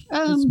Swedish.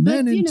 It's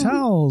men in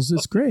towels.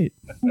 It's great.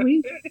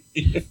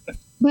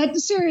 But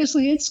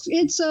seriously,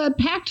 it's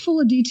packed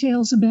full of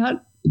details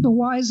about the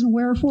whys and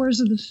wherefores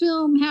of the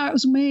film, how it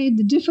was made,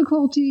 the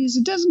difficulties.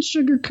 It doesn't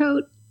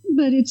sugarcoat,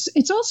 but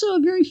it's also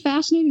a very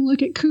fascinating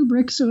look at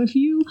Kubrick. So if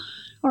you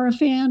are a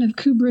fan of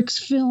Kubrick's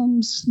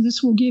films,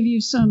 this will give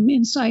you some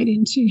insight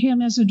into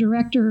him as a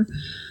director.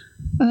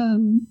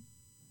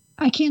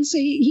 I can say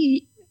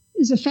he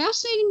is a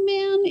fascinating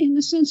man in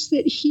the sense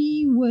that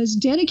he was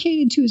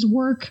dedicated to his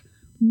work,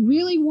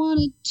 really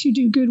wanted to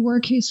do good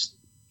work. His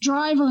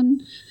drive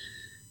on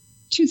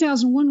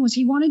 2001 was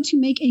he wanted to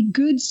make a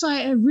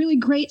really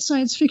great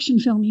science fiction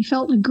film. He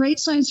felt a great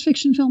science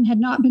fiction film had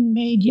not been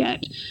made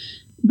yet.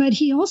 But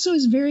he also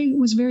was very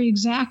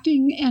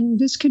exacting, and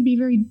this could be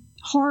very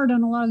hard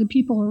on a lot of the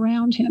people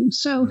around him.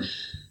 So,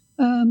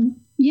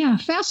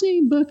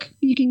 fascinating book.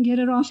 You can get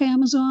it off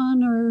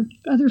Amazon or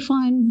other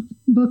fine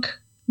book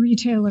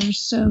retailers,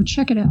 so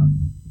check it out.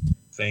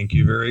 Thank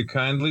you very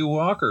kindly,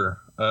 Walker.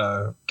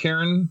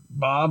 Karen,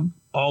 Bob,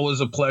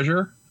 always a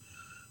pleasure.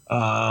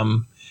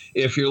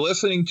 If you're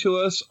listening to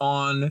us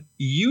on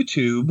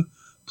YouTube,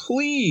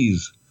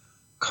 please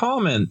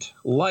comment,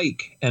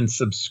 like, and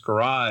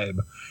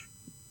subscribe.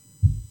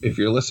 If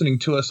you're listening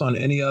to us on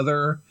any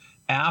other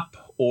app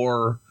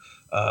or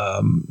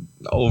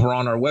over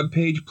on our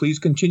webpage, please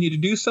continue to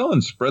do so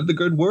and spread the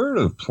good word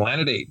of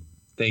Planet 8.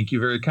 Thank you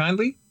very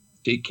kindly.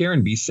 Take care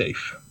and be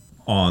safe.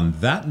 On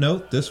that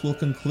note, this will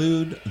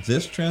conclude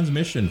this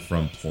transmission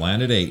from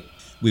Planet 8.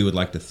 We would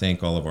like to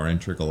thank all of our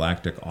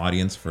intergalactic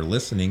audience for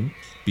listening.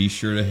 Be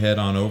sure to head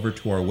on over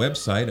to our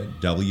website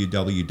at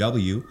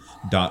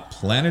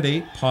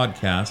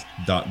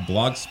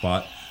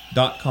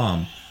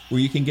www.planet8podcast.blogspot.com,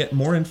 where you can get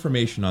more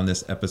information on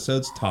this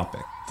episode's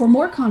topic. For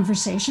more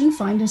conversation,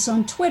 find us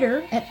on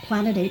Twitter at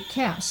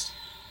Planet8Cast.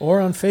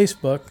 Or on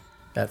Facebook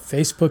at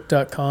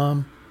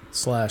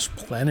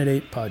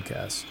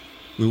facebook.com/Planet8Podcast.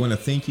 We want to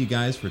thank you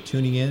guys for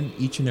tuning in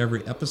each and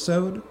every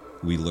episode.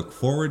 We look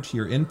forward to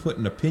your input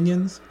and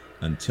opinions.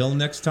 Until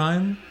next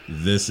time,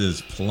 this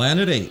is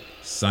Planet 8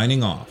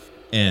 signing off.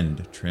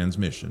 End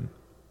transmission.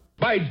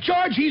 By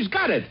George, he's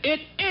got it.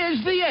 It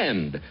is the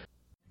end.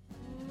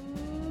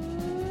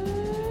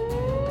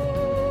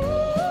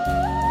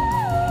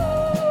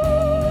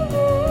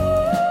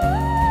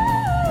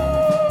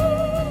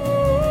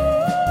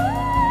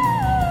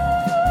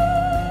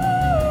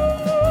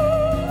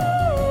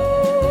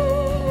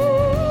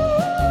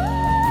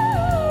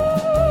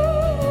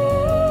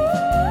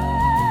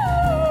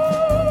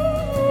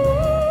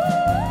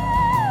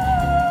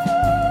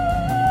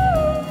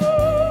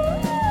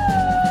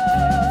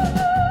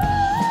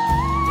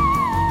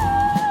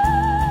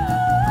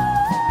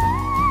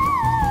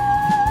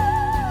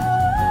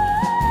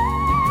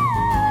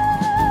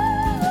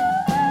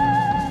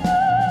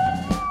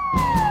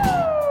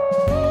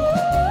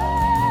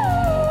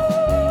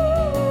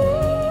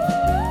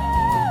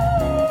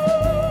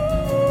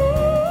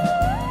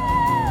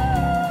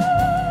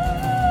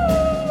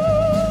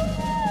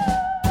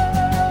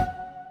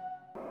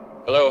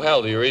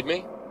 Hal, do you read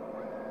me?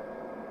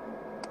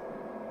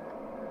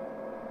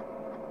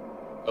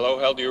 Hello,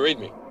 Hal, do you read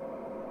me?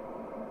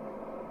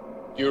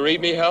 Do you read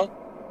me, Hal? Do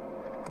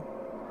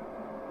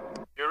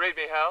you read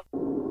me, Hal?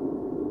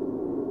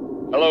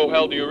 Hello,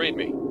 Hal, do you read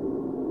me?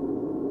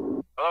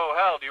 Hello,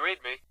 Hal, do you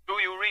read me? Do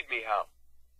you read me, Hal?